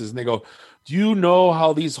the horses and they go, "Do you know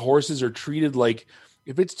how these horses are treated? Like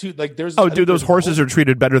if it's too there's those horses are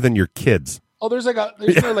treated better than your kids." Oh, there's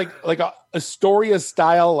a Astoria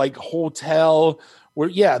style hotel where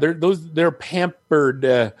they're pampered.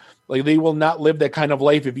 They will not live that kind of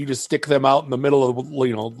life if you just stick them out in the middle of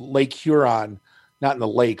Lake Huron, not in the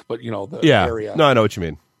lake, but the area. No, I know what you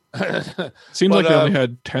mean. Seems like they only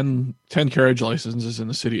had 10 carriage licenses in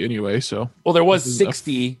the city anyway. So there was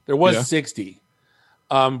 60. There was 60.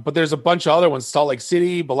 But there's a bunch of other ones: Salt Lake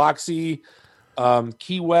City, Biloxi,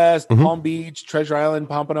 Key West, Palm Beach, Treasure Island,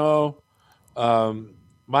 Pompano.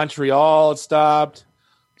 Montreal, it stopped.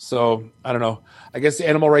 So I don't know. I guess the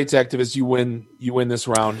animal rights activists, you win this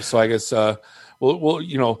round. So I guess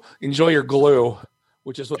we'll enjoy your glue,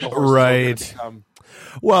 which is what the horse right.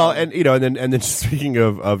 Well, and and then speaking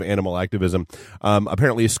of animal activism,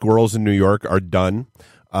 apparently squirrels in New York are done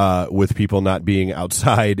with people not being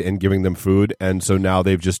outside and giving them food, and so now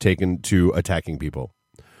they've just taken to attacking people.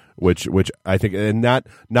 Which I think, and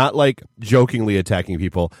not like jokingly attacking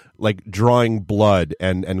people, like drawing blood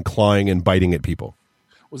and clawing and biting at people.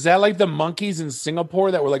 Was that like the monkeys in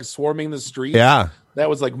Singapore that were swarming the streets? Yeah,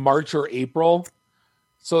 that was March or April.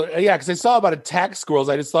 So because I saw about attack squirrels,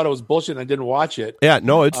 I just thought it was bullshit and I didn't watch it. Yeah,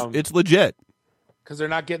 no, it's legit. Because they're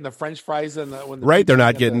not getting the French fries and they're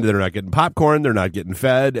not getting popcorn, they're not getting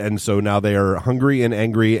fed, and so now they are hungry and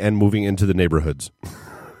angry and moving into the neighborhoods.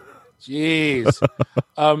 Jeez.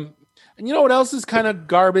 And you know what else is kind of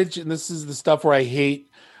garbage? And this is the stuff where I hate.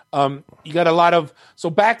 You got a lot of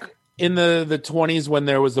back in the 20s when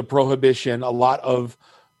there was the prohibition, a lot of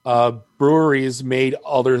breweries made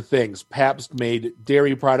other things. Pabst made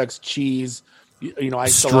dairy products, cheese.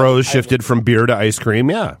 Stroh's shifted from beer to ice cream.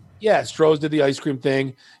 Yeah. Yeah, Stroh's did the ice cream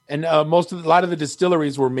thing, and a lot of the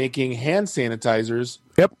distilleries were making hand sanitizers.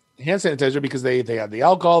 Yep. Hand sanitizer because they had the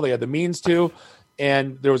alcohol, they had the means to.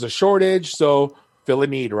 And there was a shortage, so fill a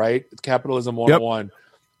need, right? It's capitalism 101. Yep.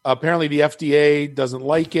 Apparently, the FDA doesn't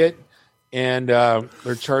like it, and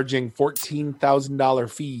they're charging $14,000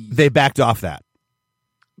 fees. They backed off that.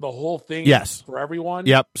 The whole thing, yes, for everyone.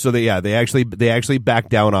 Yep. So they actually backed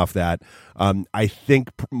down off that. I think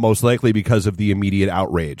most likely because of the immediate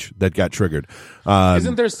outrage that got triggered.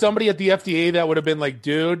 Isn't there somebody at the FDA that would have been like,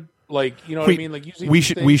 dude? What I mean?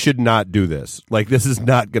 Usually we should not do this. This is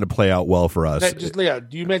not going to play out well for us. Do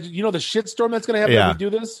you imagine? The shitstorm that's going to happen if we do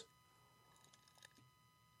this?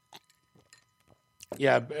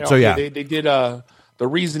 Yeah. So they did the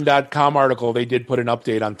Reason.com article. They did put an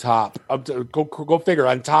update on top. Go figure,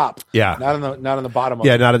 on top. Yeah. Not on the bottom. Of it.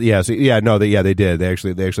 They did. They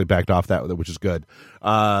actually backed off that, which is good.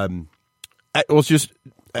 It's just,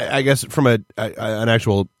 I guess, from an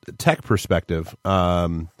actual tech perspective.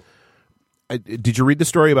 Did you read the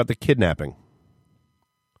story about the kidnapping?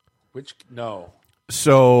 No.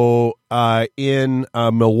 So in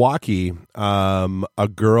Milwaukee, a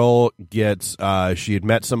girl gets she had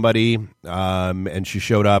met somebody and she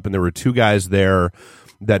showed up, and there were two guys there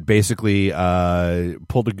that basically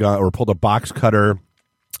pulled a gun or pulled a box cutter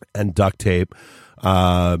and duct tape,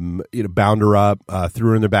 bound her up, threw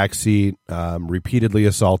her in the back seat, repeatedly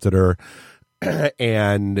assaulted her,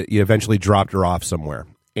 and eventually dropped her off somewhere.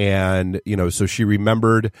 And so she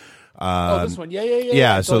remembered This one.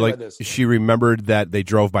 Yeah. So like she remembered that they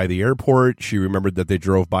drove by the airport. She remembered that they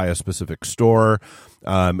drove by a specific store.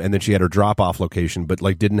 And then she had her drop off location, but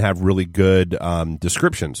like didn't have really good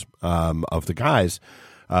descriptions of the guys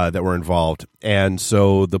that were involved. And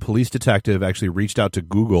so the police detective actually reached out to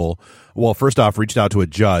Google. Well, first off, reached out to a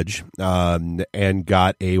judge and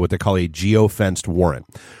got what they call a geofenced warrant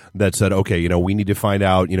that said, okay, we need to find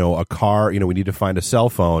out, a car, we need to find a cell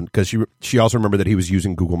phone, because she also remembered that he was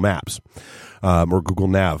using Google Maps or Google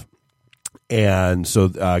Nav. And so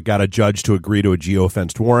got a judge to agree to a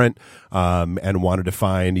geofenced warrant and wanted to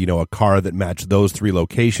find, a car that matched those 3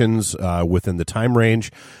 locations within the time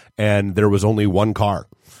range. And there was only one car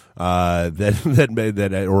one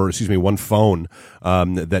phone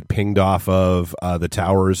that pinged off of the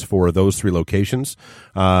towers for those 3 locations.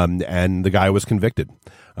 And the guy was convicted.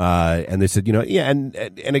 And they said,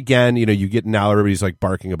 and again, you get now everybody's like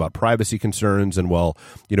barking about privacy concerns and, well,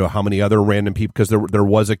 how many other random people, because there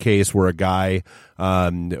was a case where a guy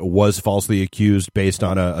was falsely accused based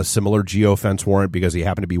on a similar geofence warrant because he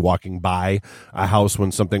happened to be walking by a house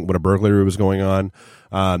when a burglary was going on.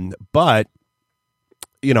 But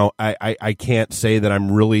I can't say that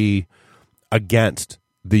I'm really against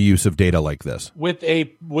the use of data like this with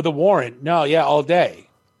a warrant. No, yeah, all day.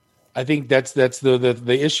 I think that's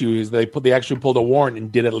the issue is they actually pulled a warrant and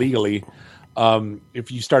did it legally.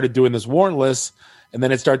 If you started doing this warrantless, and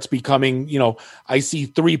then it starts becoming, I see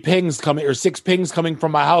 3 pings coming or 6 pings coming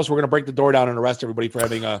from my house, we're going to break the door down and arrest everybody for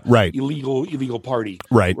having a illegal party.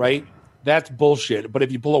 Right. That's bullshit. But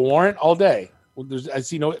if you pull a warrant all day,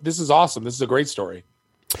 this is awesome. This is a great story.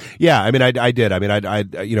 Yeah, I mean, I did. I mean,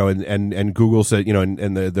 and Google said,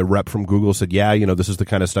 and the rep from Google said, yeah, this is the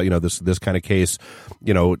kind of stuff, this kind of case,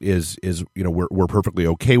 is we're perfectly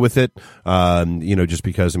okay with it, just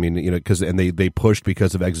because, and they pushed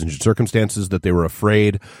because of exigent circumstances that they were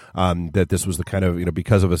afraid that this was the kind of,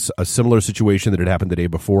 because of a similar situation that had happened the day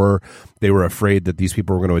before, they were afraid that these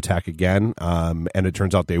people were going to attack again, and it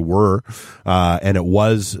turns out they were, and it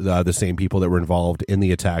was the same people that were involved in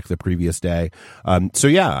the attack the previous day. So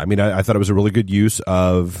yeah. I mean, I thought it was a really good use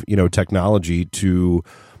of, technology to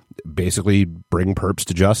basically bring perps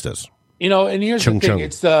to justice. And here's the thing.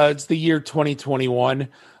 It's the year 2021.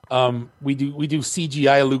 We do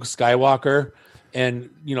CGI Luke Skywalker,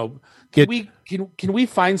 and can we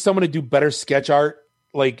find someone to do better sketch art?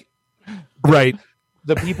 Like, right.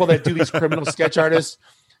 The people that do these criminal sketch artists,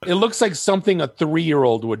 it looks like something a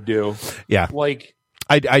 3-year-old would do. Yeah. Like,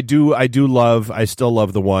 I still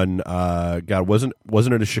love the one, God, wasn't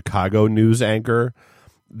it a Chicago news anchor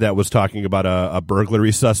that was talking about a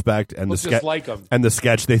burglary suspect and the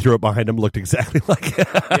sketch they threw it behind him looked exactly like it.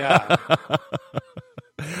 Yeah.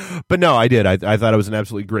 But no, I did. I thought it was an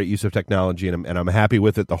absolutely great use of technology, and I'm happy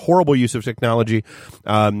with it. The horrible use of technology,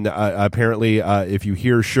 apparently, if you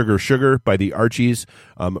hear "Sugar Sugar" by the Archies,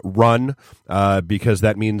 run, because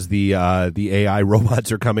that means the AI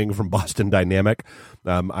robots are coming from Boston Dynamic.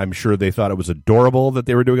 I'm sure they thought it was adorable that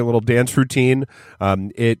they were doing a little dance routine.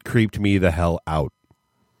 It creeped me the hell out.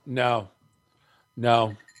 No.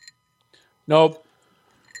 Nope.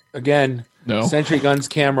 Again, no. Sentry Guns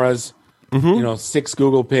cameras. 6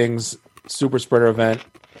 Google pings, super spreader event.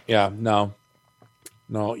 Yeah, no,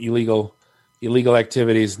 illegal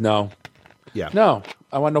activities. No,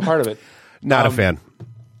 I want no part of it. Not a fan.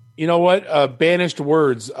 You know what? Banished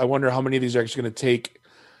words. I wonder how many of these are actually going to take.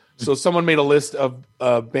 So someone made a list of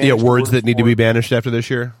banished words that need to be banished after this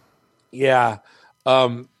year. Yeah,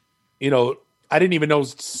 I didn't even know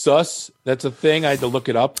sus. That's a thing. I had to look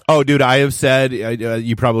it up. Oh, dude, I have said,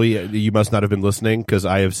 you must not have been listening, because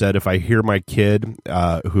I have said if I hear my kid,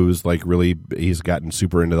 who's like really, he's gotten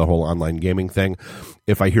super into the whole online gaming thing,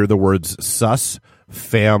 if I hear the words sus,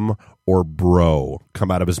 fam, or bro come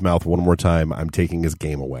out of his mouth one more time, I'm taking his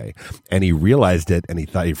game away. And he realized it, and he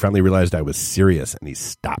finally realized I was serious, and he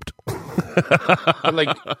stopped.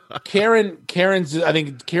 Like Karen's I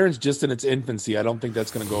think Karen's just in its infancy. I don't think that's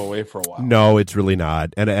going to go away for a while. No, it's really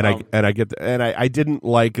not. I didn't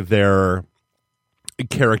like their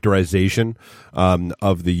characterization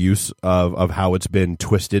of the use of how it's been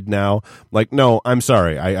twisted now. Like, no, I'm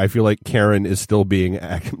sorry. I feel like Karen is still being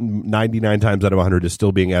 99 times out of 100 is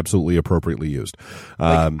still being absolutely appropriately used.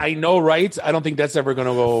 I know, right? I don't think that's ever going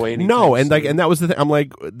to go away. No, and that was the thing. I'm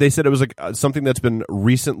like, they said it was like something that's been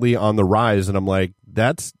recently on the rise, and I'm like,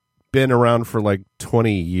 that's been around for like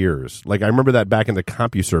 20 years. Like, I remember that back in the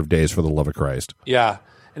CompuServe days, for the love of Christ. Yeah.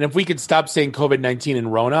 And if we could stop saying COVID-19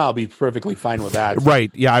 and Rona, I'll be perfectly fine with that. Right.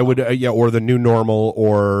 Yeah, I would. Or the new normal,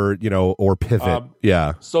 or pivot.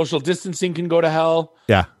 Yeah. Social distancing can go to hell.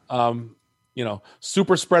 Yeah.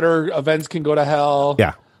 Super spreader events can go to hell.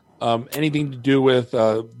 Yeah. anything to do with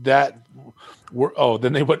that. We're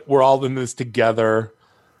all in this together.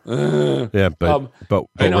 Yeah, but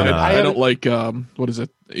I don't like what is it,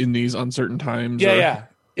 in these uncertain times? Yeah.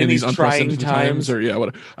 In these unprecedented times,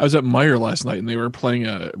 what? I was at Meijer last night and they were playing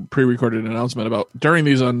a pre-recorded announcement about during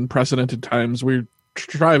these unprecedented times we're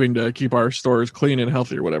striving to keep our stores clean and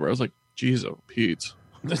healthy or whatever. I was like, geez, oh Pete.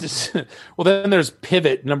 Well, then there's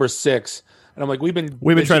Pivot number 6, and I'm like, we've been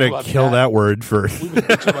trying to kill that word for we've been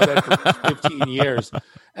bitching about that for 15 years.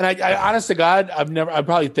 And I honest to God, I'm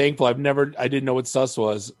probably thankful. I didn't know what sus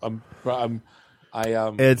was.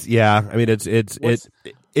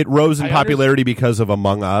 It rose in popularity because of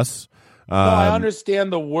Among Us. I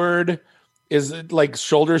understand the word is like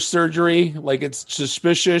shoulder surgery, like it's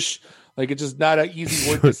suspicious, like it's just not an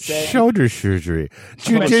easy word to say. Shoulder surgery,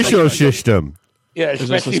 judicial system. Yeah,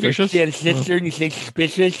 especially if you're sister and you say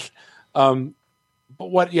suspicious. But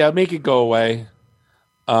what? Yeah, make it go away.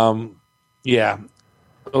 Yeah.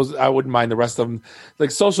 Those I wouldn't mind. The rest of them,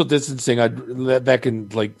 like social distancing, that can,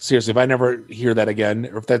 like, seriously, if I never hear that again,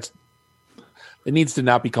 or if it needs to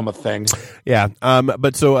not become a thing. Yeah.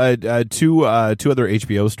 But so two other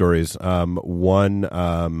HBO stories.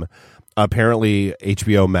 One, apparently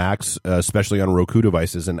HBO Max, especially on Roku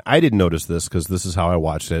devices, and I didn't notice this because this is how I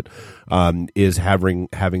watched it, is having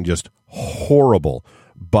just horrible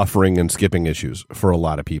buffering and skipping issues for a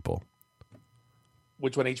lot of people.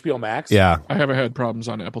 Which one, HBO Max? Yeah, I haven't had problems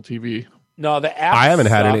on Apple TV. No, the app. I haven't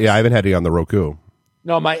had any. I haven't had any on the Roku.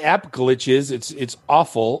 No, my app glitches. It's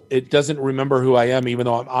awful. It doesn't remember who I am, even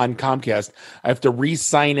though I'm on Comcast. I have to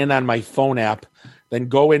re-sign in on my phone app, then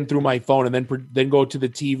go in through my phone, and then go to the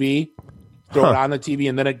TV, throw it on the TV,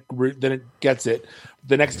 and then it gets it.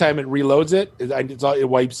 The next time it reloads it, it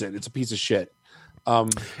wipes it. It's a piece of shit.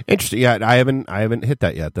 Interesting. Yeah, I haven't hit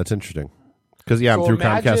that yet. That's interesting because I'm through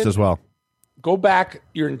Comcast as well. Go back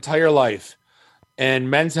your entire life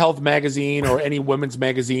and Men's Health magazine or any women's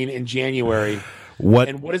magazine in January. What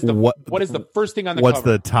is the first thing on the cover? What's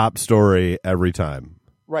the top story every time?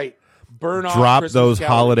 Right. Burn off. Drop Christmas those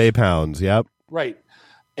calories. holiday pounds. Yep. Right.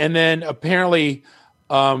 And then apparently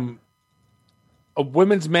a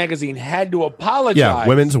women's magazine had to apologize. Yeah,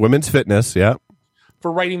 women's fitness, yep.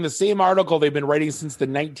 For writing the same article they've been writing since the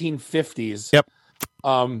 1950s. Yep.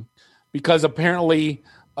 Because apparently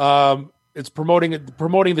it's promoting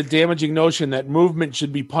the damaging notion that movement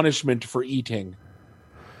should be punishment for eating.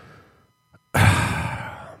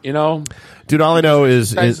 You know, dude. All I know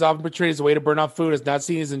is often portrayed as a way to burn off food. Is not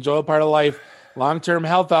seen as an enjoyable part of life. Long-term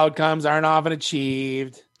health outcomes aren't often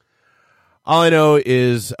achieved. All I know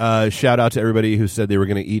is shout out to everybody who said they were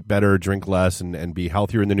going to eat better, drink less, and be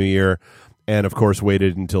healthier in the new year, and of course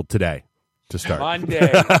waited until today to start.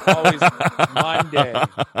 Monday, always Monday.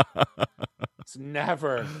 It's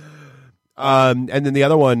never. And then the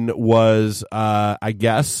other one was, I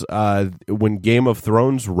guess, when Game of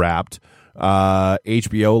Thrones wrapped,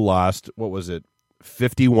 HBO lost, what was it,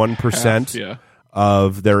 51%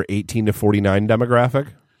 of their 18 to 49 demographic?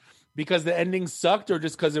 Because the ending sucked or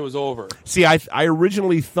just because it was over? See, I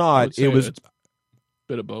originally thought it was... a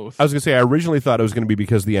bit of both. I was going to say, I originally thought it was going to be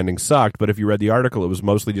because the ending sucked, but if you read the article, it was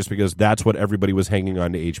mostly just because that's what everybody was hanging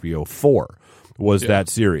on to HBO for, was that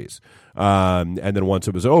series. And then once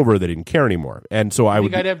it was over, they didn't care anymore. And so I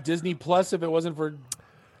think I'd have Disney Plus if it wasn't for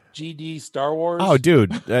GD Star Wars. Oh,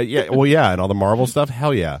 dude, and all the Marvel stuff.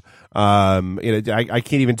 Hell yeah. I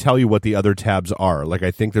can't even tell you what the other tabs are. Like,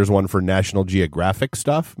 I think there's one for National Geographic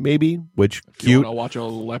stuff, maybe. Which if cute. You want to watch a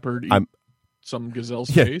leopard eat some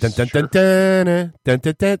gazelle's face.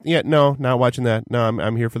 Yeah, no, not watching that. No,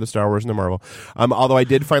 I'm here for the Star Wars and the Marvel. Although I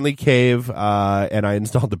did finally cave, and I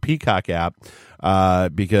installed the Peacock app.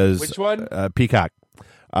 Because which one? Peacock.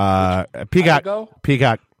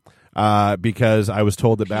 Peacock. Because I was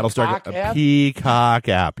told that Battlestar Peacock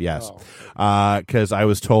app, yes. Because I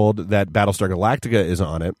was told that Battlestar Galactica is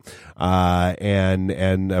on it,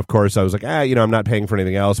 and of course I was like, I'm not paying for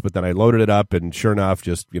anything else. But then I loaded it up, and sure enough,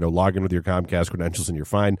 just log in with your Comcast credentials, and you're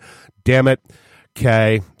fine. Damn it.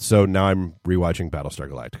 Okay, so now I'm rewatching Battlestar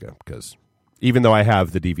Galactica because even though I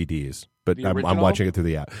have the DVDs. But I'm watching it through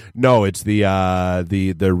the app. No, it's the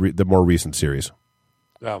more recent series.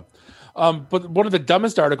 Oh, but one of the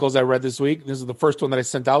dumbest articles I read this week. This is the first one that I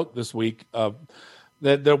sent out this week.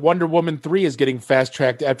 That the Wonder Woman 3 is getting fast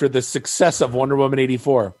tracked after the success of Wonder Woman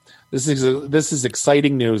 84. This is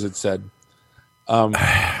exciting news. It said. So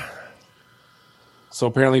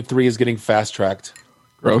apparently 3 is getting fast tracked.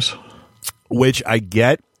 Gross. Which I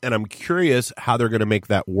get, and I'm curious how they're going to make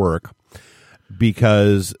that work.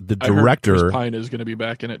 Because the director, Chris Pine is going to be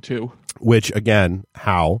back in it too. Which again,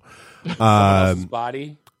 how?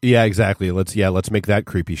 Body. Yeah, exactly. Let's make that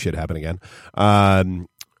creepy shit happen again.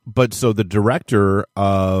 But so the director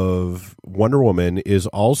of Wonder Woman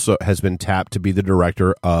has been tapped to be the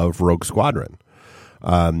director of Rogue Squadron,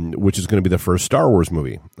 which is going to be the first Star Wars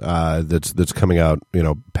movie that's coming out.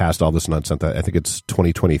 Past all this nonsense. I think it's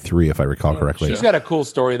 2023, if I recall correctly. She's got a cool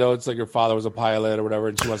story though. It's like her father was a pilot or whatever,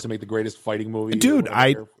 and she wants to make the greatest fighting movie. Dude,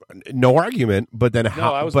 no argument. But then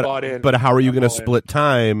I was bought in. But how are you going to split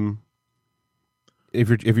time? If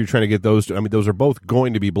you're trying to get those, I mean, those are both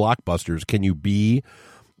going to be blockbusters. Can you be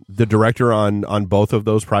the director on both of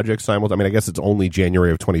those projects simultaneously? I mean, I guess it's only January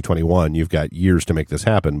of 2021. You've got years to make this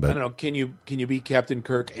happen. But I don't know. Can you be Captain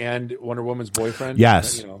Kirk and Wonder Woman's boyfriend?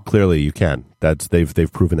 Yes, clearly you can.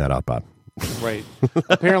 They've proven that out, Bob. Right.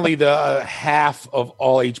 Apparently, the half of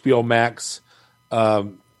all HBO Max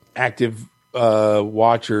active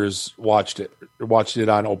watchers watched it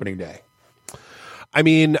on opening day. I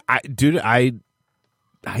mean,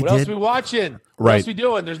 What else are we watching? What else are we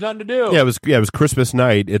doing? There's nothing to do. Yeah, it was Christmas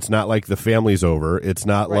night. It's not like the family's over. It's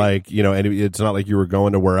not like, and it's not like you were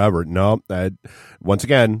going to wherever. No, once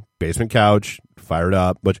again, basement couch, fired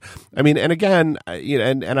up. Which, I mean, and again,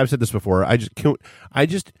 and I've said this before.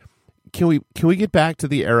 Can we get back to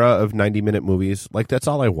the era of 90-minute movies? Like, that's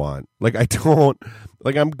all I want. Like,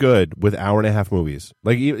 I'm good with hour-and-a-half movies.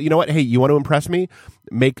 Like, you know what? Hey, you want to impress me?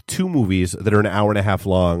 Make 2 movies that are an hour-and-a-half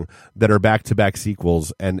long that are back-to-back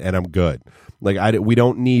sequels, and I'm good. Like, we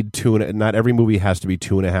don't need not every movie has to be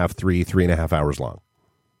 2.5, 3.5 hours long.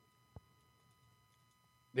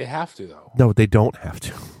 They have to, though. No, they don't have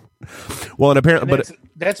to. Well, and apparently,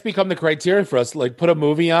 that's become the criteria for us. Like, put a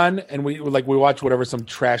movie on, and we watch whatever, some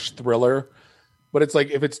trash thriller. But it's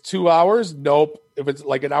like, if it's 2 hours, nope. If it's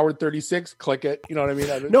like an hour and 36, click it. You know what I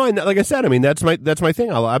mean? No, and like I said, I mean that's my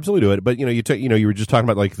thing. I'll absolutely do it. But you were just talking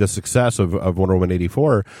about like the success of Wonder Woman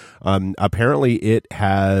 84. Apparently, it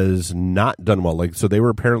has not done well. Like, so they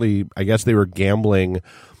were I guess they were gambling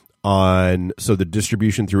on the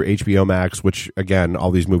distribution through HBO Max, which again,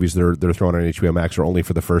 all these movies they're throwing on HBO Max are only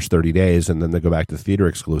for the first 30 days, and then they go back to theater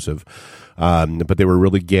exclusive. But they were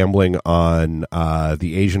really gambling on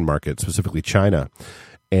the Asian market, specifically China,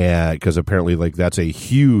 and because apparently, like, that's a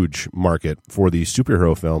huge market for these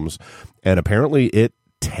superhero films, and apparently it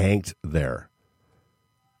tanked there.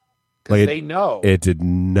 Like, they know it did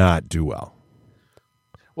not do well.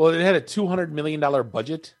 Well, it had a $200 million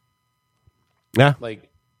budget. Yeah, like.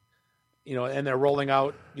 And they're rolling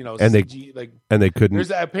out, and CG, they couldn't. There's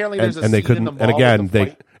they couldn't, in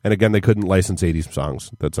the and again they couldn't license 80s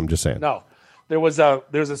songs. I'm just saying. No, there's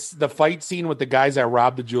the fight scene with the guys that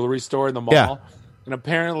robbed the jewelry store in the mall, yeah. And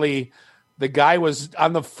apparently the guy was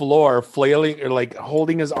on the floor flailing or like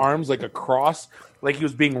holding his arms like a cross, like he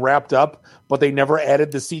was being wrapped up, but they never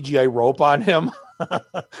added the CGI rope on him.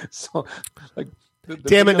 So, like,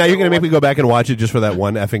 damn it! Now you're gonna make me go back and watch it just for that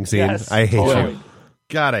one effing scene. Yes, I hate totally. you.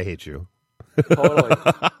 God, I hate you. Totally.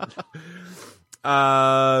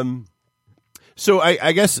 So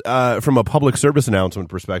I guess from a public service announcement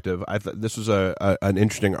perspective, I thought this was an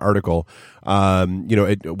interesting article.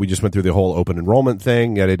 We just went through the whole open enrollment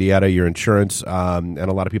thing, yada yada yada, your insurance, and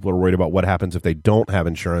a lot of people are worried about what happens if they don't have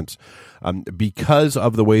insurance, because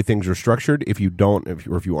of the way things are structured. If you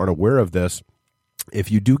aren't aware of this,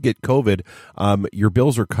 if you do get COVID, your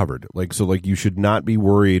bills are covered. So you should not be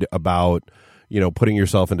worried about putting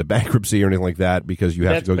yourself into bankruptcy or anything like that because you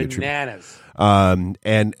have to go get bananas. I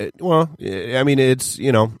mean, it's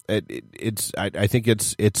I think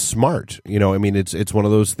it's smart. I mean, it's one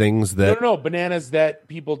of those things that no bananas that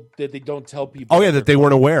they don't tell people. Oh yeah, that they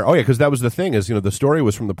weren't aware. Oh yeah, because that was the thing is the story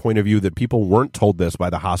was from the point of view that people weren't told this by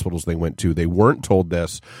the hospitals they went to. They weren't told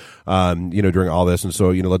this, during all this, and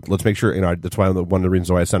so let's make sure. That's why one of the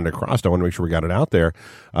reasons why I sent it across. I want to make sure we got it out there.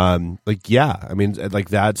 I mean,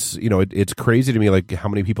 that's it's crazy to me like how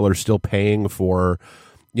many people are still paying for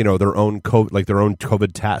their own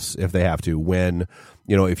COVID tests if they have to. When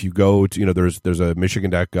if you go to there's a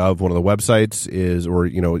Michigan.gov, one of the websites is, or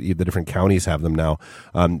the different counties have them now,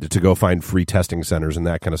 to go find free testing centers and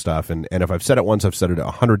that kind of stuff. And if I've said it once, I've said it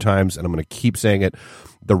 100 times, and I'm going to keep saying it.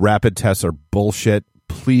 The rapid tests are bullshit.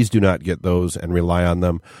 Please do not get those and rely on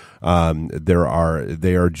them.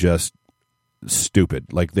 They are just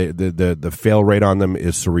stupid. Like the fail rate on them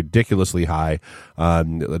is so ridiculously high.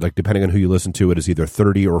 Like depending on who you listen to, it is either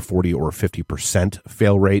 30 or 40 or 50%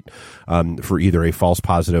 fail rate for either a false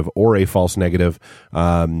positive or a false negative.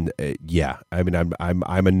 Yeah, I mean,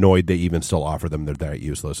 I'm annoyed they even still offer them. They're that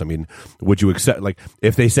useless. I mean, would you accept, like,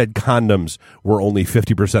 if they said condoms were only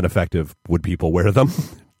 50% effective, would people wear them?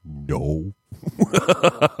 No. I'm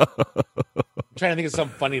trying to think of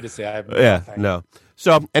something funny to say. No.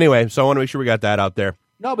 So anyway, I want to make sure we got that out there.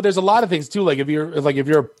 No, but there's a lot of things too. Like if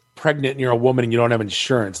you're pregnant and you're a woman and you don't have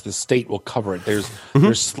insurance, the state will cover it. There's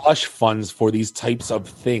slush funds for these types of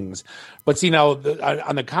things. But see now,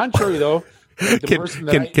 on the contrary, though,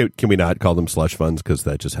 can we not call them slush funds because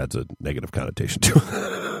that just has a negative connotation to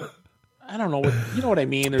it? I don't know. You know what I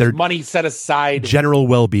mean? There's money set aside. General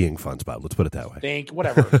well-being funds, Bob. Let's put it that way.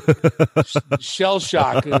 Whatever. Shell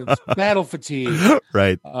shock, battle fatigue.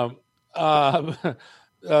 Right. But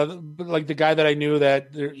like the guy that I knew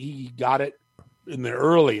that he got it in the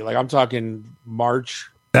early, like I'm talking March,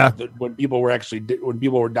 when people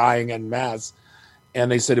were dying en masse, and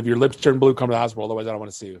they said if your lips turn blue, come to the hospital. Otherwise, I don't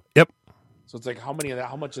want to see you. Yep. So it's like how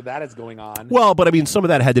much of that is going on? Well, but I mean, some of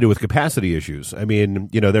that had to do with capacity issues. I mean,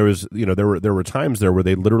 there were times there where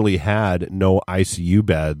they literally had no ICU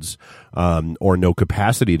beds or no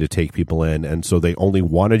capacity to take people in, and so they only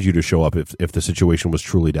wanted you to show up if the situation was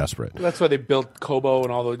truly desperate. That's why they built Cobo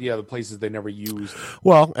and all the places they never used.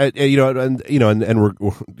 Well, and we're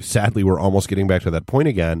sadly we're almost getting back to that point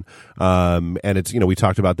again. And it's we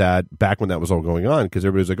talked about that back when that was all going on because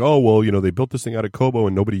everybody's like, oh well, they built this thing out of Cobo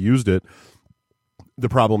and nobody used it. The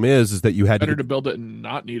problem is that you had better to build it and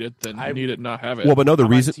not need it than need it and not have it. Well, but no,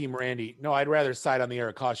 I'm on Team Randy. No, I'd rather side on the air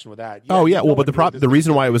of caution with that. Yeah, well, but the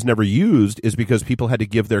reason why it was never used is because people had to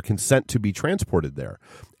give their consent to be transported there,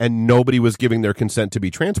 and nobody was giving their consent to be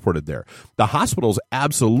transported there. The hospitals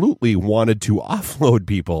absolutely wanted to offload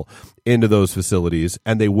people into those facilities,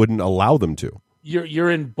 and they wouldn't allow them to. You're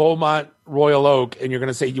in Beaumont, Royal Oak, and you're going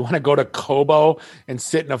to say you want to go to Cobo and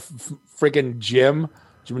sit in a freaking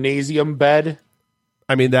gymnasium bed.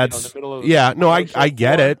 I mean, that's I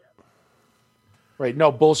get it. Right.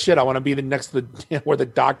 No bullshit. I want to be next to where the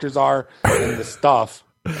doctors are and the stuff.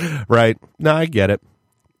 Right. No, I get it.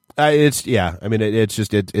 It's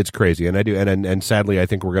crazy. And I do. And sadly, I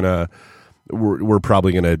think we're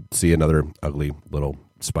probably going to see another ugly little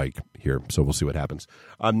spike here. So we'll see what happens.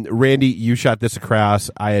 Randy, you shot this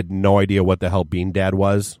across. I had no idea what the hell Bean Dad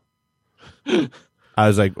was. I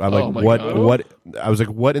was like, what? I was like,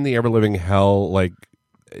 what in the ever living hell? Like,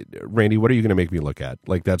 Randy, what are you going to make me look at?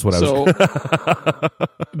 Like, that's what I was.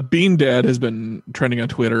 Bean Dad has been trending on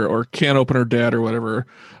Twitter, or Can Opener Dad, or whatever.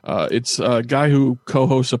 It's a guy who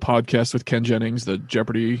co-hosts a podcast with Ken Jennings, the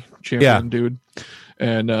Jeopardy champion dude,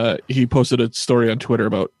 and he posted a story on Twitter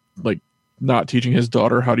about like not teaching his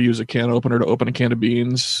daughter how to use a can opener to open a can of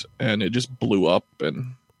beans, and it just blew up.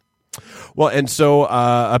 And well, and so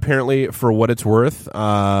apparently, for what it's worth,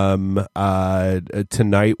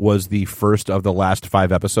 tonight was the first of the last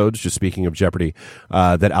 5 episodes, just speaking of Jeopardy,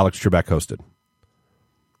 that Alex Trebek hosted.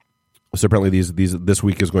 So apparently this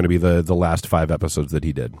week is going to be the last 5 episodes that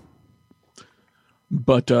he did.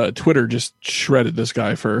 But Twitter just shredded this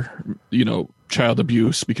guy for, child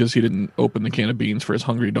abuse because he didn't open the can of beans for his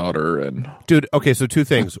hungry daughter. And dude, okay, so 2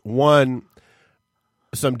 things. One,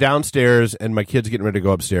 so I'm downstairs and my kid's getting ready to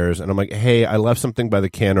go upstairs, and I'm like, "Hey, I left something by the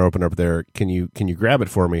can opener up there. Can you grab it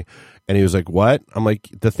for me?" And he was like, "What?" I'm like,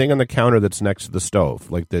 "The thing on the counter that's next to the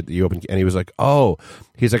stove, like that you open." And he was like, "Oh,"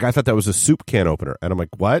 he's like, "I thought that was a soup can opener." And I'm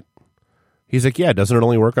like, "What?" He's like, "Yeah, doesn't it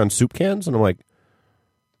only work on soup cans?" And I'm like,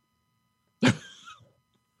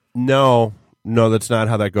 No, that's not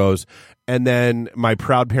how that goes. And then my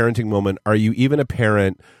proud parenting moment: are you even a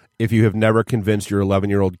parent if you have never convinced your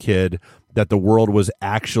 11-year-old kid that the world was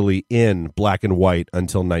actually in black and white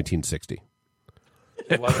until 1960?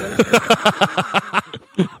 It wasn't.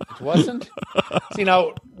 It wasn't. See,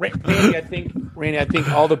 now, Randy, I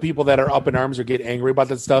think all the people that are up in arms or get angry about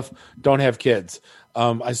that stuff don't have kids.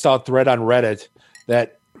 I saw a thread on Reddit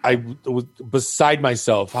that I was beside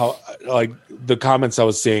myself how like the comments I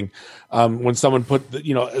was seeing when someone put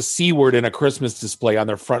a C word in a Christmas display on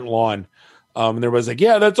their front lawn. And there was like,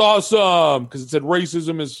 yeah, that's awesome, because it said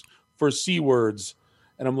racism is for C words.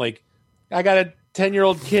 And I'm like, I got a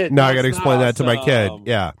 10-year-old kid. No, I got to explain that to my kid.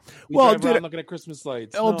 Yeah. Well, dude, looking at Christmas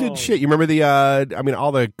lights. Oh, dude, shit. You remember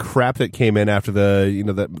all the crap that came in after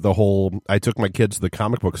the whole, I took my kids to the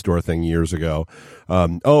comic book store thing years ago.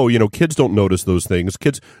 Kids don't notice those things.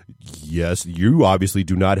 Kids, yes, you obviously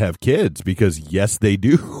do not have kids, because yes, they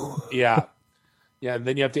do. Yeah. Yeah. And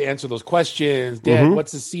then you have to answer those questions. Dad,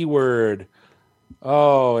 what's the C word?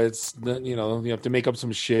 Oh, it's, you have to make up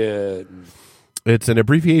some shit. It's an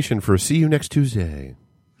abbreviation for see you next Tuesday.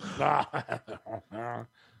 Isn't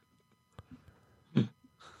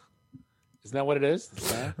that what it is?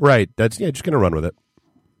 Right. That's, just going to run with it.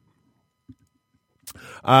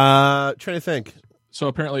 Trying to think. So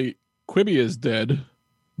apparently Quibi is dead,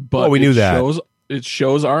 but we knew that. Its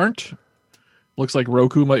shows aren't. Looks like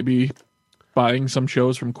Roku might be buying some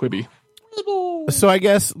shows from Quibi. So I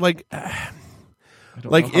guess,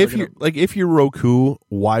 Like if you're Roku,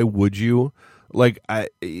 why would you? Like,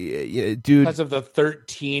 dude, because of the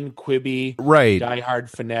 13 Quibi diehard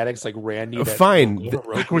fanatics like Randy. Fine,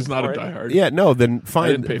 I was not a diehard. Yeah, no, then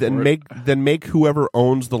fine. Then make whoever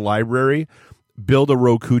owns the library build a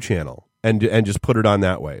Roku channel and just put it on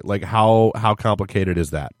that way. Like, how complicated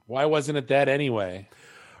is that? Why wasn't it that anyway?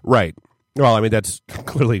 Right. Well, I mean, that's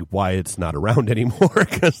clearly why it's not around anymore,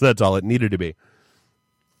 because that's all it needed to be.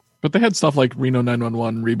 But they had stuff like Reno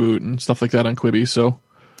 911 reboot and stuff like that on Quibi, so,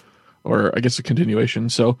 or I guess a continuation.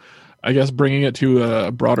 So I guess bringing it to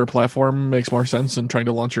a broader platform makes more sense than trying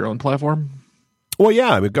to launch your own platform. Well,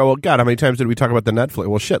 yeah. I mean, God, how many times did we talk about the Netflix?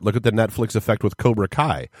 Well, shit, look at the Netflix effect with Cobra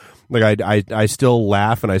Kai. Like, I still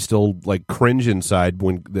laugh and I still, like, cringe inside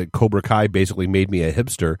when the Cobra Kai basically made me a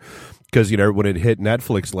hipster. Because, you know, when it hit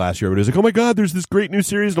Netflix last year, everybody was like, oh my God, there's this great new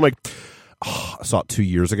series. And I'm like, oh, I saw it 2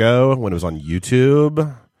 years ago when it was on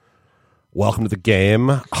YouTube. Welcome to the game.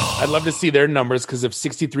 I'd love to see their numbers, because if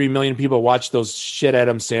 63 million people watch those shit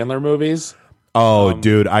Adam Sandler movies. Oh,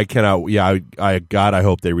 dude, I cannot. Yeah, I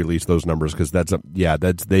hope they release those numbers, because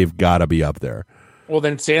they've got to be up there. Well,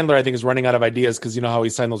 then Sandler, I think, is running out of ideas, because you know how he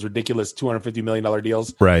signed those ridiculous $250 million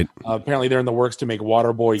deals? Right. Apparently they're in the works to make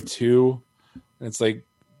Waterboy 2. And it's like,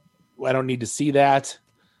 I don't need to see that.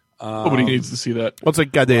 Nobody needs to see that. Well, it's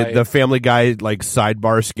like the Family Guy like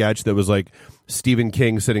sidebar sketch that was like Stephen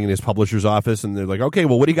King sitting in his publisher's office, and they're like, "Okay,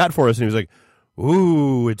 well, what do you got for us?" And he was like,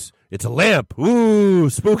 "Ooh, it's a lamp. Ooh,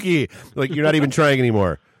 spooky." Like, you're not even trying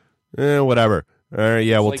anymore. Whatever. All right,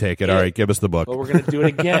 yeah, we'll take it. All right, give us the book. But we're gonna do it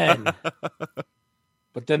again.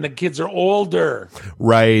 But then the kids are older.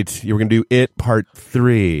 Right. You were gonna do It Part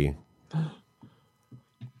 3.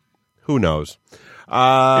 Who knows?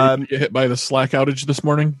 Did you get hit by the Slack outage this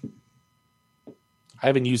morning? I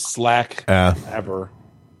haven't used Slack ever.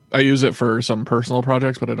 I use it for some personal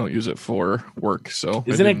projects, but I don't use it for work. So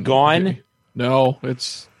isn't it gone? No,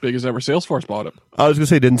 it's big as ever. Salesforce bought it. I was going to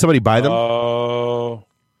say, didn't somebody buy them? Oh,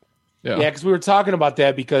 yeah. Because we were talking about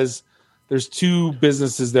that, because there's two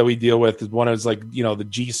businesses that we deal with. One is like, you know, the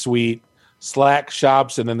G Suite Slack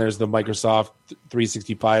shops, and then there's the Microsoft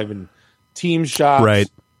 365 and Teams shops. Right.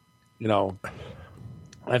 You know,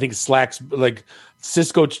 I think Slack's like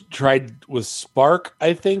Cisco tried with Spark.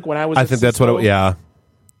 I think when I was, that's what.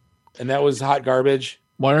 And that was hot garbage.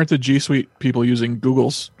 Why aren't the G Suite people using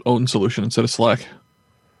Google's own solution instead of Slack?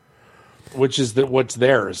 Which is what's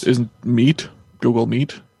theirs? Isn't Meet Google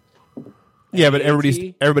Meet? Yeah, but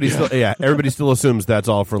everybody still assumes that's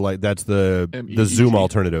all for, like, that's the Zoom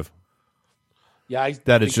alternative. Yeah,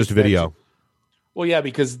 that it's just video. Well, yeah,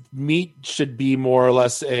 because Meet should be more or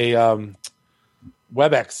less a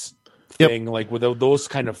WebEx thing, like with those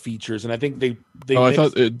kind of features, and I think they I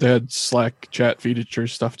thought they had Slack chat feature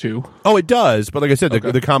stuff too. Oh, it does, but like I said,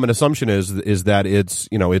 the common assumption is that it's,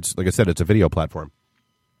 you know, it's like I said, it's a video platform.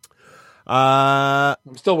 I'm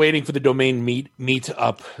still waiting for the domain Meet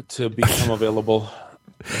Up to become available,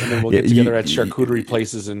 and then we'll get together at charcuterie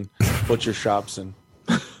places and butcher shops and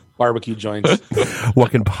barbecue joints.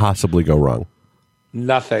 What can possibly go wrong?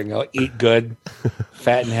 Nothing. I'll eat good,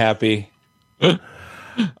 fat and happy.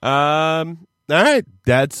 All right,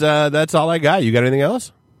 that's all I got. You got anything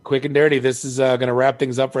else? Quick and dirty. This is going to wrap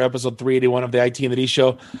things up for episode 381 of the IT and the D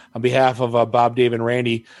Show. On behalf of Bob, Dave, and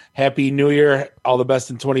Randy, Happy New Year. All the best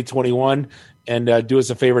in 2021. And do us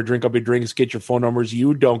a favor, drink up your drinks, get your phone numbers.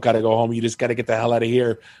 You don't got to go home. You just got to get the hell out of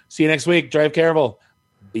here. See you next week. Drive careful.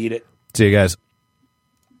 Beat it. See you guys.